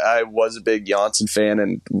 because I was a big Janssen fan,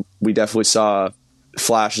 and we definitely saw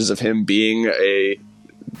flashes of him being a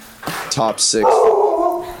top six.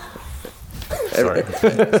 Sorry. Is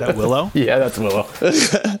that Willow? Yeah, that's Willow.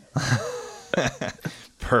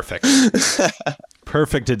 Perfect.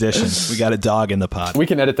 Perfect addition. We got a dog in the pot. We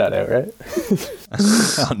can edit that out, right?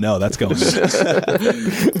 Oh no, that's going.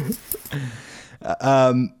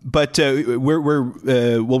 But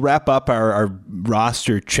we'll wrap up our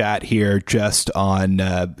roster chat here just on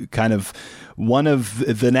kind of one of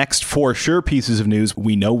the next for sure pieces of news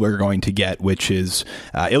we know we're going to get, which is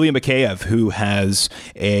Ilya Mikheyev, who has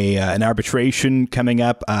an arbitration coming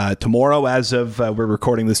up tomorrow as of we're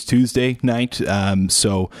recording this Tuesday night.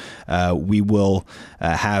 So we will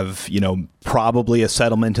have, probably a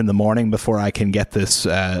settlement in the morning before I can get this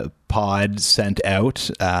pod sent out,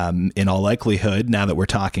 in all likelihood, now that we're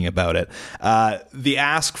talking about it. The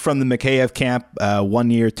ask from the Mikheyev camp,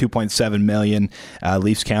 1 year, $2.7 million.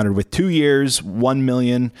 Leafs countered with 2 years, $1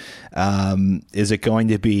 million. Is it going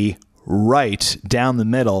to be right down the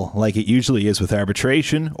middle like it usually is with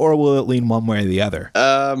arbitration, or will it lean one way or the other?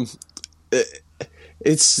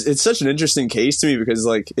 It's such an interesting case to me because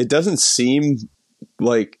it doesn't seem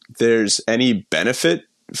like there's any benefit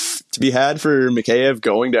to be had for Mikheyev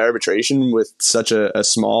going to arbitration with such a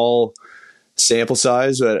small sample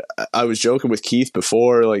size. But I was joking with Keith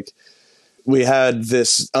before, we had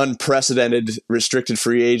this unprecedented restricted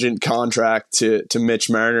free agent contract to Mitch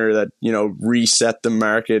Marner that, reset the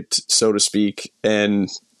market, so to speak. And,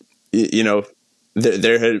 there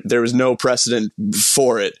was no precedent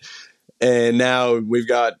for it. And now we've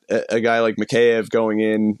got a guy like Mikheyev going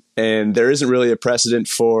in, and there isn't really a precedent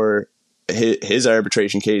for his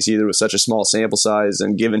arbitration case either, with such a small sample size,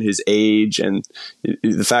 and given his age and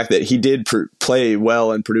the fact that he did play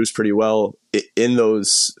well and produce pretty well in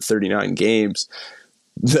those 39 games,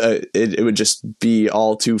 it would just be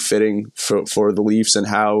all too fitting for the Leafs and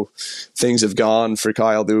how things have gone for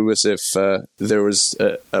Kyle Dubas if there was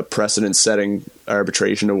a precedent-setting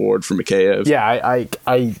arbitration award for Mikheyev. Yeah,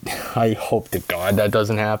 I hope to God that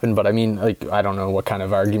doesn't happen, but I mean, I don't know what kind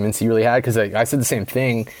of arguments he really had, because I said the same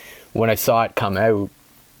thing when I saw it come out.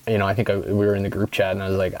 I think we were in the group chat, and I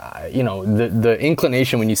was like, the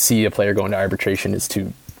inclination when you see a player going to arbitration is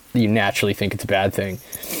you naturally think it's a bad thing,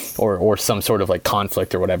 or some sort of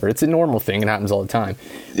conflict or whatever. It's a normal thing. It happens all the time.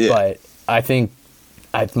 Yeah. But I think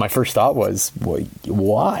my first thought was, well,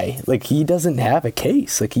 why? He doesn't have a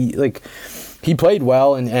case. He played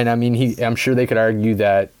well, and I mean, I'm sure they could argue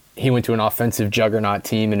that he went to an offensive juggernaut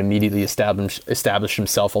team and immediately established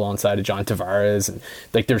himself alongside of John Tavares, and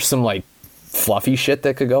there's some fluffy shit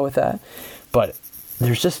that could go with that, but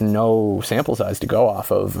there's just no sample size to go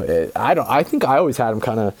off of. I think I always had him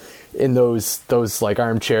kind of in those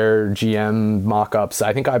armchair GM mock-ups.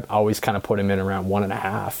 I think I always kind of put him in around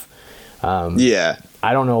 1.5. Yeah.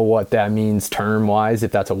 I don't know what that means term-wise,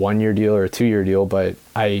 if that's a 1-year deal or a 2-year deal, but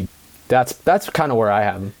that's kind of where I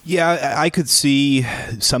have him. Yeah, I could see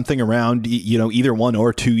something around, either 1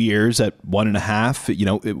 or 2 years at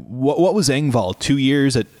 1.5. What was Engvall? 2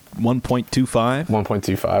 years at 1.25?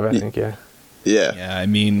 1.25, I think, yeah. Yeah, I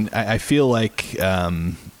mean, I feel like,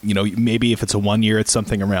 maybe if it's a 1 year, it's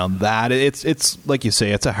something around that. It's like you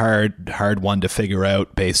say, it's a hard one to figure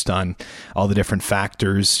out based on all the different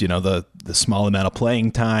factors, the small amount of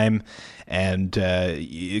playing time. And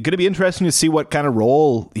it's going to be interesting to see what kind of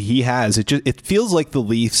role he has. It feels like the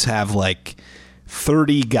Leafs have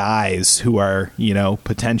 30 guys who are,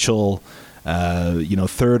 potential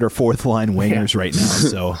third or fourth line wingers right now.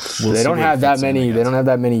 So they don't have that many. They don't have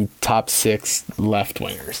that many top 6 left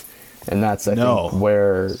wingers, and that's I think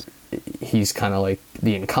where he's kind of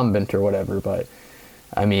the incumbent or whatever. But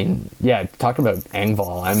I mean, talking about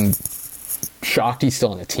Engvall, I'm shocked he's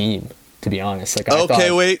still on the team, to be honest.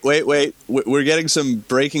 Wait. We're getting some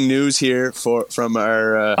breaking news here from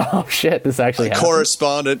our oh shit, this actually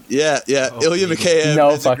correspondent. Yeah. Ilya Mikheyev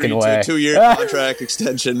has agreed to a 2-year contract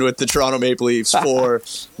extension with the Toronto Maple Leafs for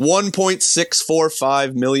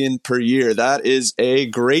 $1.645 million per year. That is a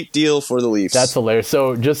great deal for the Leafs. That's hilarious.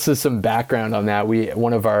 So just as some background on that,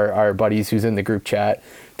 one of our buddies who's in the group chat,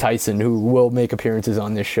 Tyson, who will make appearances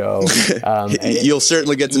on this show. You'll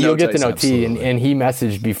certainly get to know Tyson. You'll get to know T, and he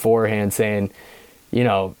messaged beforehand saying,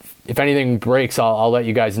 if anything breaks, I'll let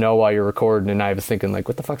you guys know while you're recording. And I was thinking,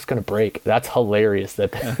 what the fuck's going to break? That's hilarious.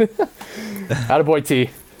 Attaboy, T.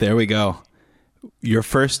 There we go. Your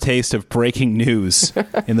first taste of breaking news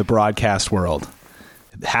in the broadcast world.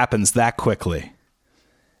 It happens that quickly.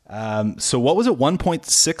 So what was it,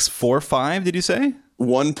 1.645, did you say?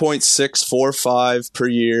 1.645 per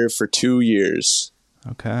year for 2 years.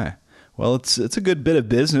 Okay. Well, it's a good bit of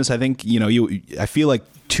business. I think, I feel like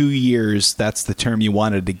 2 years, that's the term you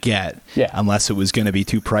wanted to get. Yeah. Unless it was going to be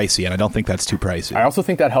too pricey, and I don't think that's too pricey. I also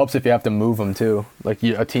think that helps if you have to move them too.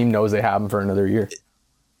 A team knows they have them for another year.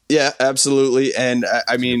 Yeah, absolutely. And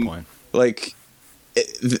I mean,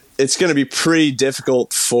 it's going to be pretty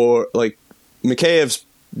difficult for like Mikheyev's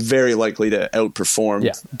very likely to outperform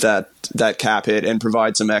that cap hit and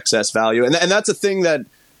provide some excess value. And that's a thing that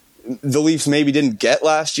the Leafs maybe didn't get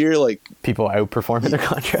last year. Like people outperforming their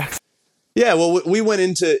contracts. Yeah, well, we went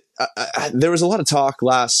into there was a lot of talk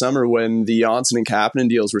last summer when the Johnsson and Kapanen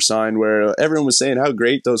deals were signed where everyone was saying how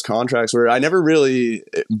great those contracts were. I never really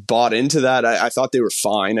bought into that. I thought they were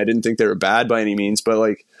fine. I didn't think they were bad by any means, but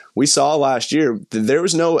like we saw last year, there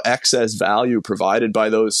was no excess value provided by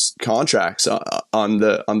those contracts on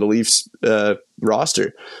the Leafs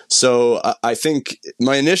roster. So I think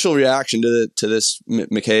my initial reaction to this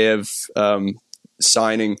Mikheyev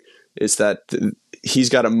signing is that he's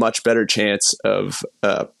got a much better chance of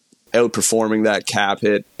outperforming that cap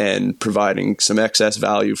hit and providing some excess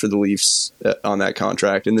value for the Leafs on that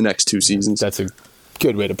contract in the next 2 seasons. That's a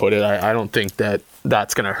good way to put it. I don't think that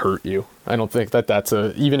that's going to hurt you. I don't think that that's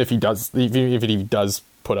even if he does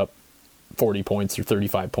put up 40 points or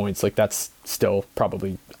 35 points, like that's still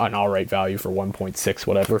probably an all right value for 1.6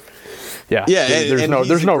 whatever. Yeah.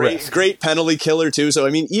 There's no risk. Great penalty killer too. So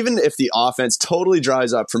I mean, even if the offense totally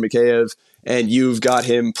dries up for Mikheyev and you've got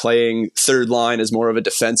him playing third line as more of a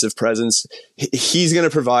defensive presence, he's going to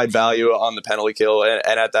provide value on the penalty kill and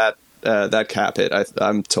at that cap hit.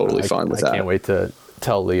 I'm totally fine with that. I can't wait to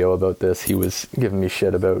tell Leo about this. He was giving me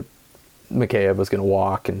shit about Mikheyev was going to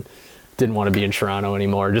walk and didn't want to be in Toronto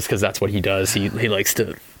anymore just because that's what he does. He likes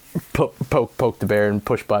to poke the bear and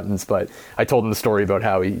push buttons. But I told him the story about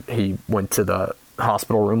how he went to the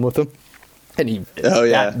hospital room with him. And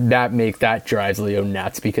that drives Leo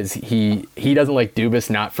nuts because he doesn't like Dubas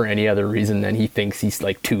not for any other reason than he thinks he's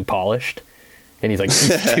like too polished. And he's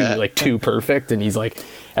too perfect, and he's like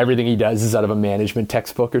everything he does is out of a management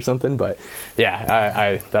textbook or something. But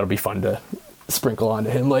yeah, that'll be fun to sprinkle onto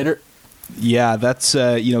him later. Yeah, that's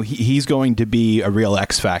he's going to be a real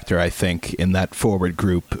X factor, I think, in that forward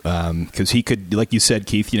group because he could, like you said,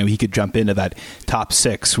 Keith, he could jump into that top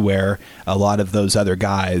 6 where a lot of those other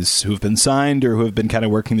guys who've been signed or who have been kind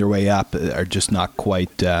of working their way up are just not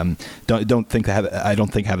quite don't think have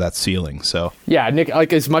that ceiling. So yeah, Nick,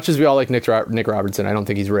 like as much as we all like Nick Robertson, I don't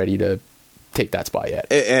think he's ready to take that spot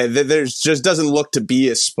yet. And there's just doesn't look to be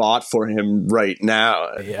a spot for him right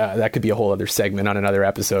now. Yeah, that could be a whole other segment on another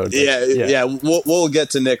episode. Yeah. We'll get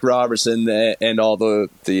to Nick Robertson and all the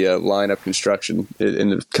lineup construction in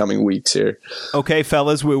the coming weeks here. Okay,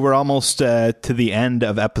 fellas, we're almost to the end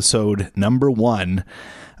of episode number 1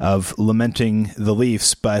 of Lamenting the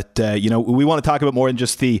Leafs, but we want to talk about more than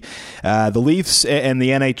just the Leafs and the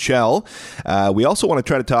NHL. We also want to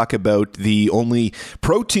try to talk about the only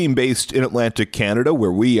pro team based in Atlantic Canada,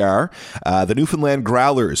 where we are, the Newfoundland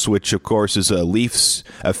Growlers, which of course is a Leafs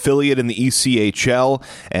affiliate in the ECHL,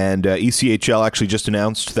 and ECHL actually just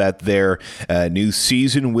announced that their new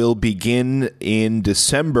season will begin in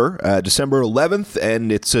December 11th,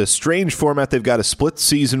 and it's a strange format. They've got a split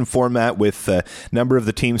season format with a number of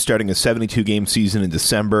the teams starting a 72-game season in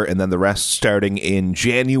December, and then the rest starting in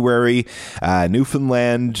January.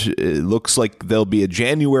 Newfoundland looks like there'll be a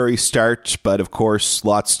January start, but of course,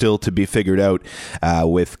 lots still to be figured out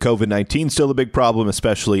with COVID-19 still a big problem,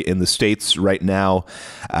 especially in the States right now.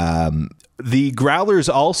 The Growlers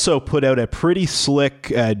also put out a pretty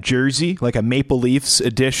slick jersey, like a Maple Leafs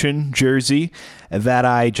edition jersey, that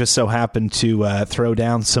I just so happened to throw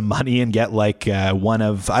down some money and get like one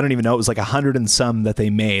of, I don't even know, it was like 100 and some that they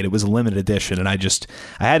made. It was a limited edition, and I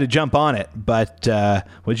had to jump on it. But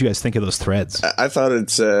what did you guys think of those threads? I thought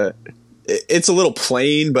it's a little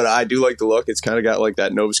plain, but I do like the look. It's kind of got like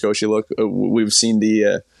that Nova Scotia look. We've seen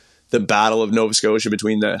the Battle of Nova Scotia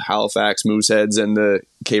between the Halifax Mooseheads and the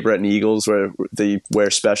Cape Breton Eagles, where they wear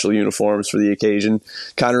special uniforms for the occasion.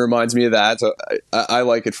 Kind of reminds me of that. So I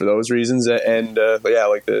like it for those reasons. And but yeah, I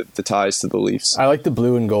like the ties to the Leafs. I like the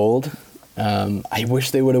blue and gold. I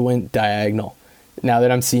wish they would have went diagonal. Now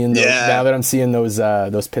that I'm seeing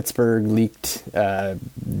those Pittsburgh leaked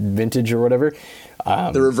vintage or whatever.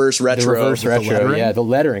 The reverse retro. The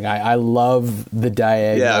lettering. I love the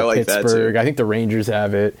diagonal. Yeah, I like Pittsburgh. that too. I think the Rangers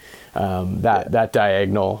have it. That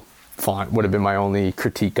diagonal font would have been my only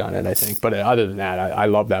critique on it, I think. But other than that, I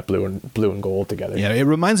love that blue and gold together. Yeah, it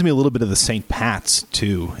reminds me a little bit of the St. Pat's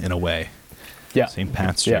too, in a way. Yeah, St.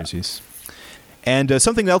 Pat's jerseys. And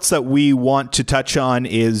something else that we want to touch on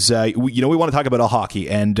is, we want to talk about hockey,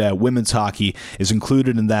 and women's hockey is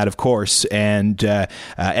included in that, of course. And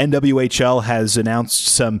NWHL has announced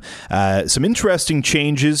some interesting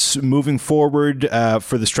changes moving forward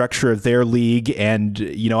for the structure of their league. And,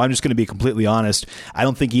 I'm just going to be completely honest. I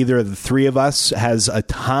don't think either of the three of us has a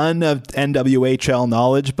ton of NWHL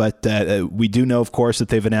knowledge, but we do know, of course, that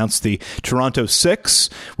they've announced the Toronto Six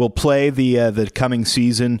will play the coming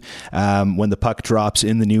season when the puck drops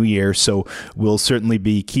in the new year. So we'll certainly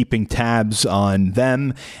be keeping tabs on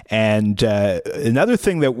them. And another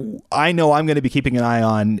thing that I know I'm going to be keeping an eye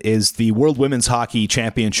on is the World Women's Hockey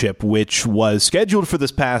Championship, which was scheduled for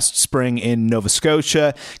this past spring in Nova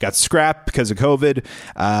Scotia, got scrapped because of COVID,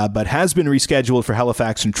 but has been rescheduled for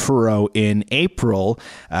Halifax and Truro in April.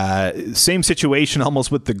 Same situation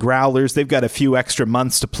almost with the Growlers. They've got a few extra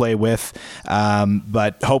months to play with,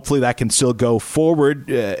 but hopefully that can still go forward.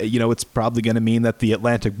 It's probably going to mean that the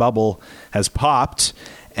Atlantic bubble has popped,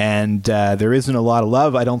 and there isn't a lot of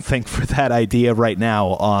love, I don't think, for that idea right now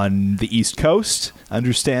on the East Coast,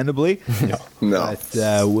 understandably. No.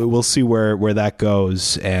 But we'll see where that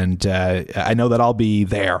goes, and I know that I'll be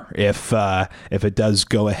there if it does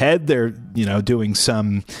go ahead. They're doing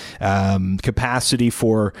some capacity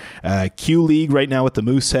for Q League right now with the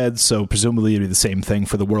Mooseheads, so presumably it'll be the same thing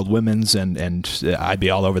for the World Women's, and I'd be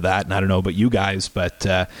all over that. And I don't know about you guys, but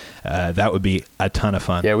that would be a ton of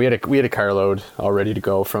fun. Yeah, we had a carload all ready to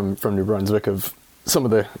go from New Brunswick of some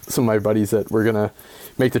of my buddies that were gonna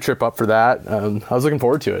make the trip up for that. I was looking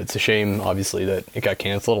forward to it. It's a shame, obviously, that it got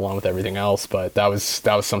canceled along with everything else, but that was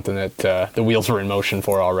something that the wheels were in motion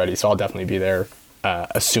for already. So I'll definitely be there,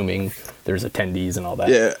 assuming there's attendees and all that.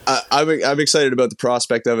 Yeah, I'm excited about the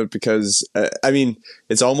prospect of it because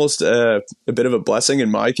it's almost a bit of a blessing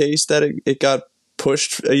in my case that it got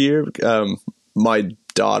pushed a year. My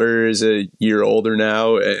daughter is a year older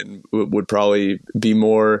now and would probably be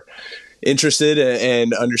more interested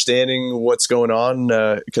and understanding what's going on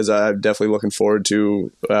because I'm definitely looking forward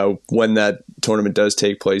to when that tournament does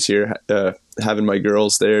take place here, having my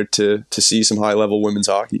girls there to see some high level women's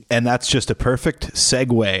hockey. And that's just a perfect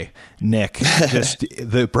segue, Nick. Just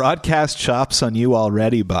the broadcast chops on you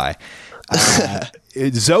already.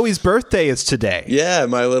 Zoe's birthday is today. Yeah,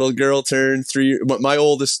 my little girl turned 3. My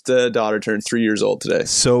oldest daughter turned 3 years old today.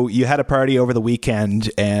 So you had a party over the weekend,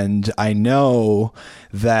 and I know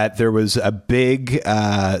that there was a big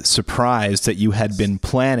surprise that you had been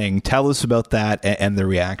planning. Tell us about that and the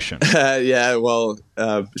reaction. Yeah, well,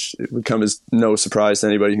 it would come as no surprise to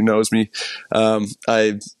anybody who knows me.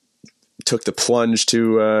 I took the plunge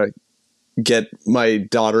to get my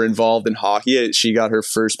daughter involved in hockey. She got her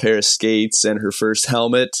first pair of skates and her first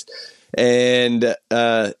helmet, and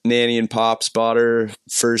Nanny and Pops bought her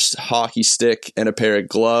first hockey stick and a pair of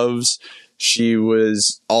gloves. She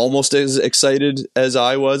was almost as excited as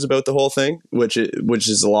I was about the whole thing, which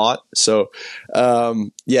is a lot. So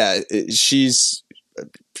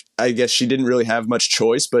I guess she didn't really have much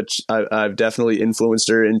choice, but I've definitely influenced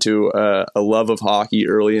her into a love of hockey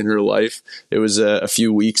early in her life. It was a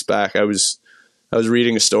few weeks back. I was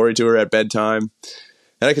reading a story to her at bedtime,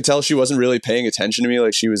 and I could tell she wasn't really paying attention to me.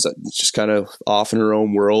 Like, she was just kind of off in her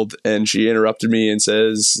own world, and she interrupted me and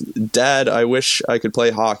says, "Dad, I wish I could play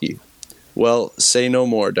hockey." Well, say no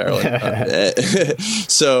more, darling.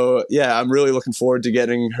 So, yeah, I'm really looking forward to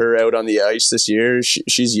getting her out on the ice this year.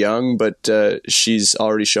 She's young, but she's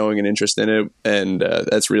already showing an interest in it, and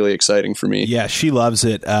that's really exciting for me. Yeah, she loves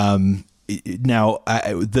it. Now,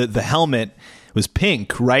 the helmet was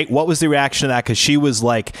pink, right? What was the reaction to that? Because she was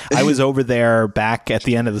like, I was over there back at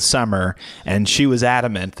the end of the summer, and she was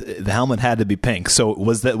adamant the helmet had to be pink. So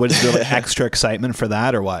was there like extra excitement for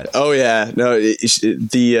that, or what? Oh yeah, no.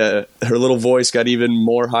 Her little voice got even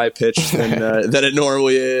more high pitched than it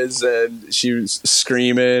normally is, and she was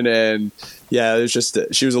screaming, and yeah, it was just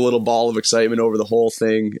she was a little ball of excitement over the whole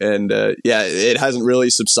thing, and it hasn't really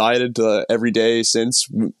subsided every day since.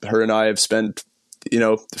 Her and I have spent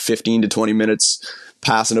 15 to 20 minutes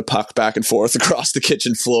passing a puck back and forth across the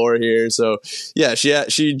kitchen floor here. So yeah,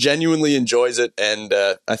 she genuinely enjoys it. And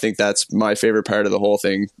I think that's my favorite part of the whole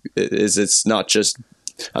thing is it's not just,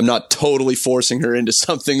 I'm not totally forcing her into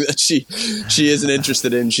something that she isn't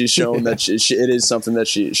interested in. She's shown that it is something that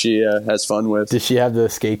she has fun with. Does she have the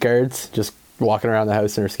skate guards just walking around the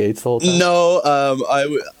house in her skates the whole time? No, I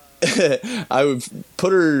would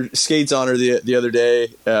put her skates on her the other day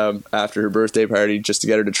after her birthday party just to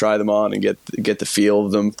get her to try them on and get the feel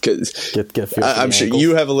of them. I'm sure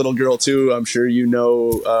you have a little girl too. I'm sure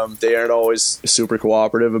they aren't always super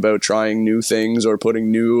cooperative about trying new things or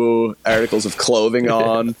putting new articles of clothing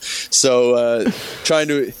on. So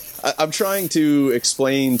I'm trying to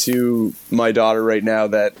explain to my daughter right now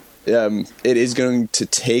that it is going to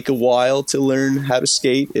take a while to learn how to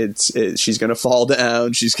skate. She's going to fall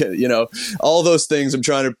down. She's going all those things. I'm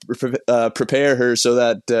trying to prepare her so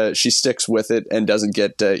that she sticks with it and doesn't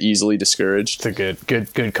get easily discouraged. It's a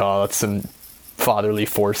good call. That's some fatherly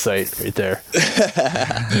foresight right there.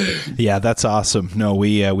 Yeah, that's awesome. No,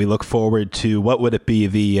 we look forward to, what would it be,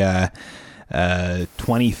 the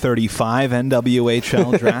 2035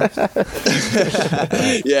 NWHL draft?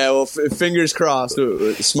 Yeah, well, fingers crossed.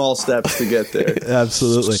 Small steps to get there.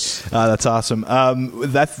 Absolutely. That's awesome.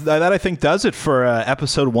 That I think does it for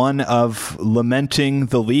episode 1 of Lamenting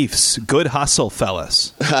the Leafs. Good hustle,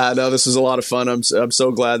 fellas. No, this was a lot of fun. I'm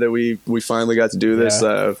so glad that we finally got to do this.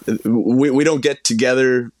 Yeah. We don't get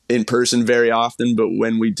together in person very often, but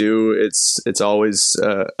when we do, it's always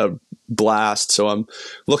a blast. So I'm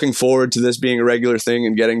looking forward to this being a regular thing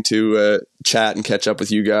and getting to chat and catch up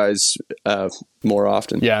with you guys more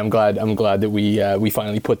often. Yeah, I'm glad that we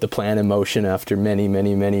finally put the plan in motion after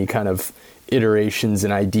many kind of iterations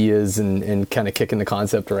and ideas and kind of kicking the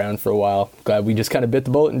concept around for a while. Glad we just kind of bit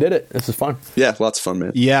the bullet and did it. This is fun. Yeah, lots of fun,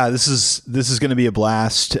 man. Yeah, this is going to be a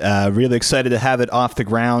blast. Really excited to have it off the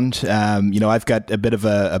ground. I've got a bit of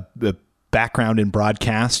a background in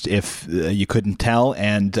broadcast, if you couldn't tell,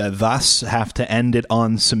 and thus have to end it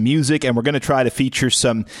on some music. And we're going to try to feature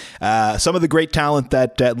some of the great talent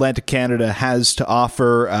that Atlantic Canada has to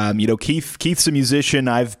offer. Keith's a musician.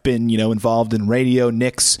 I've been involved in radio.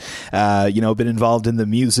 Nick's been involved in the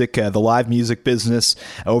music, the live music business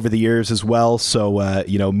over the years as well. So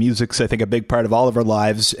music's, I think, a big part of all of our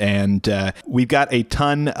lives, and we've got a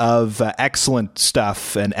ton of excellent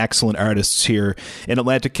stuff and excellent artists here in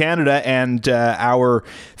Atlantic Canada. And our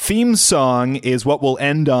theme song is what we'll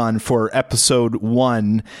end on for episode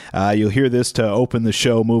 1. You'll hear this to open the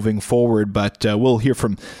show moving forward, but we'll hear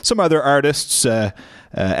from some other artists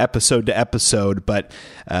episode to episode. But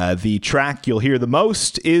the track you'll hear the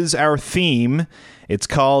most is our theme. It's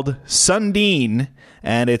called Sundine,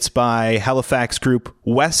 and it's by Halifax group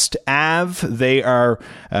West Ave. They are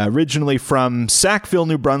originally from Sackville,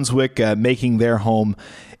 New Brunswick, making their home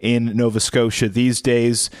in Nova Scotia these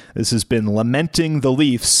days. This has been Lamenting the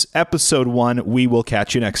Leafs, episode 1. We will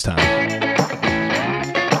catch you next time.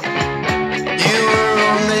 You were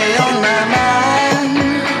only on my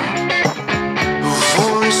mind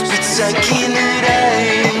for a split second a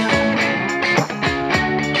day.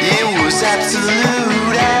 It was absolute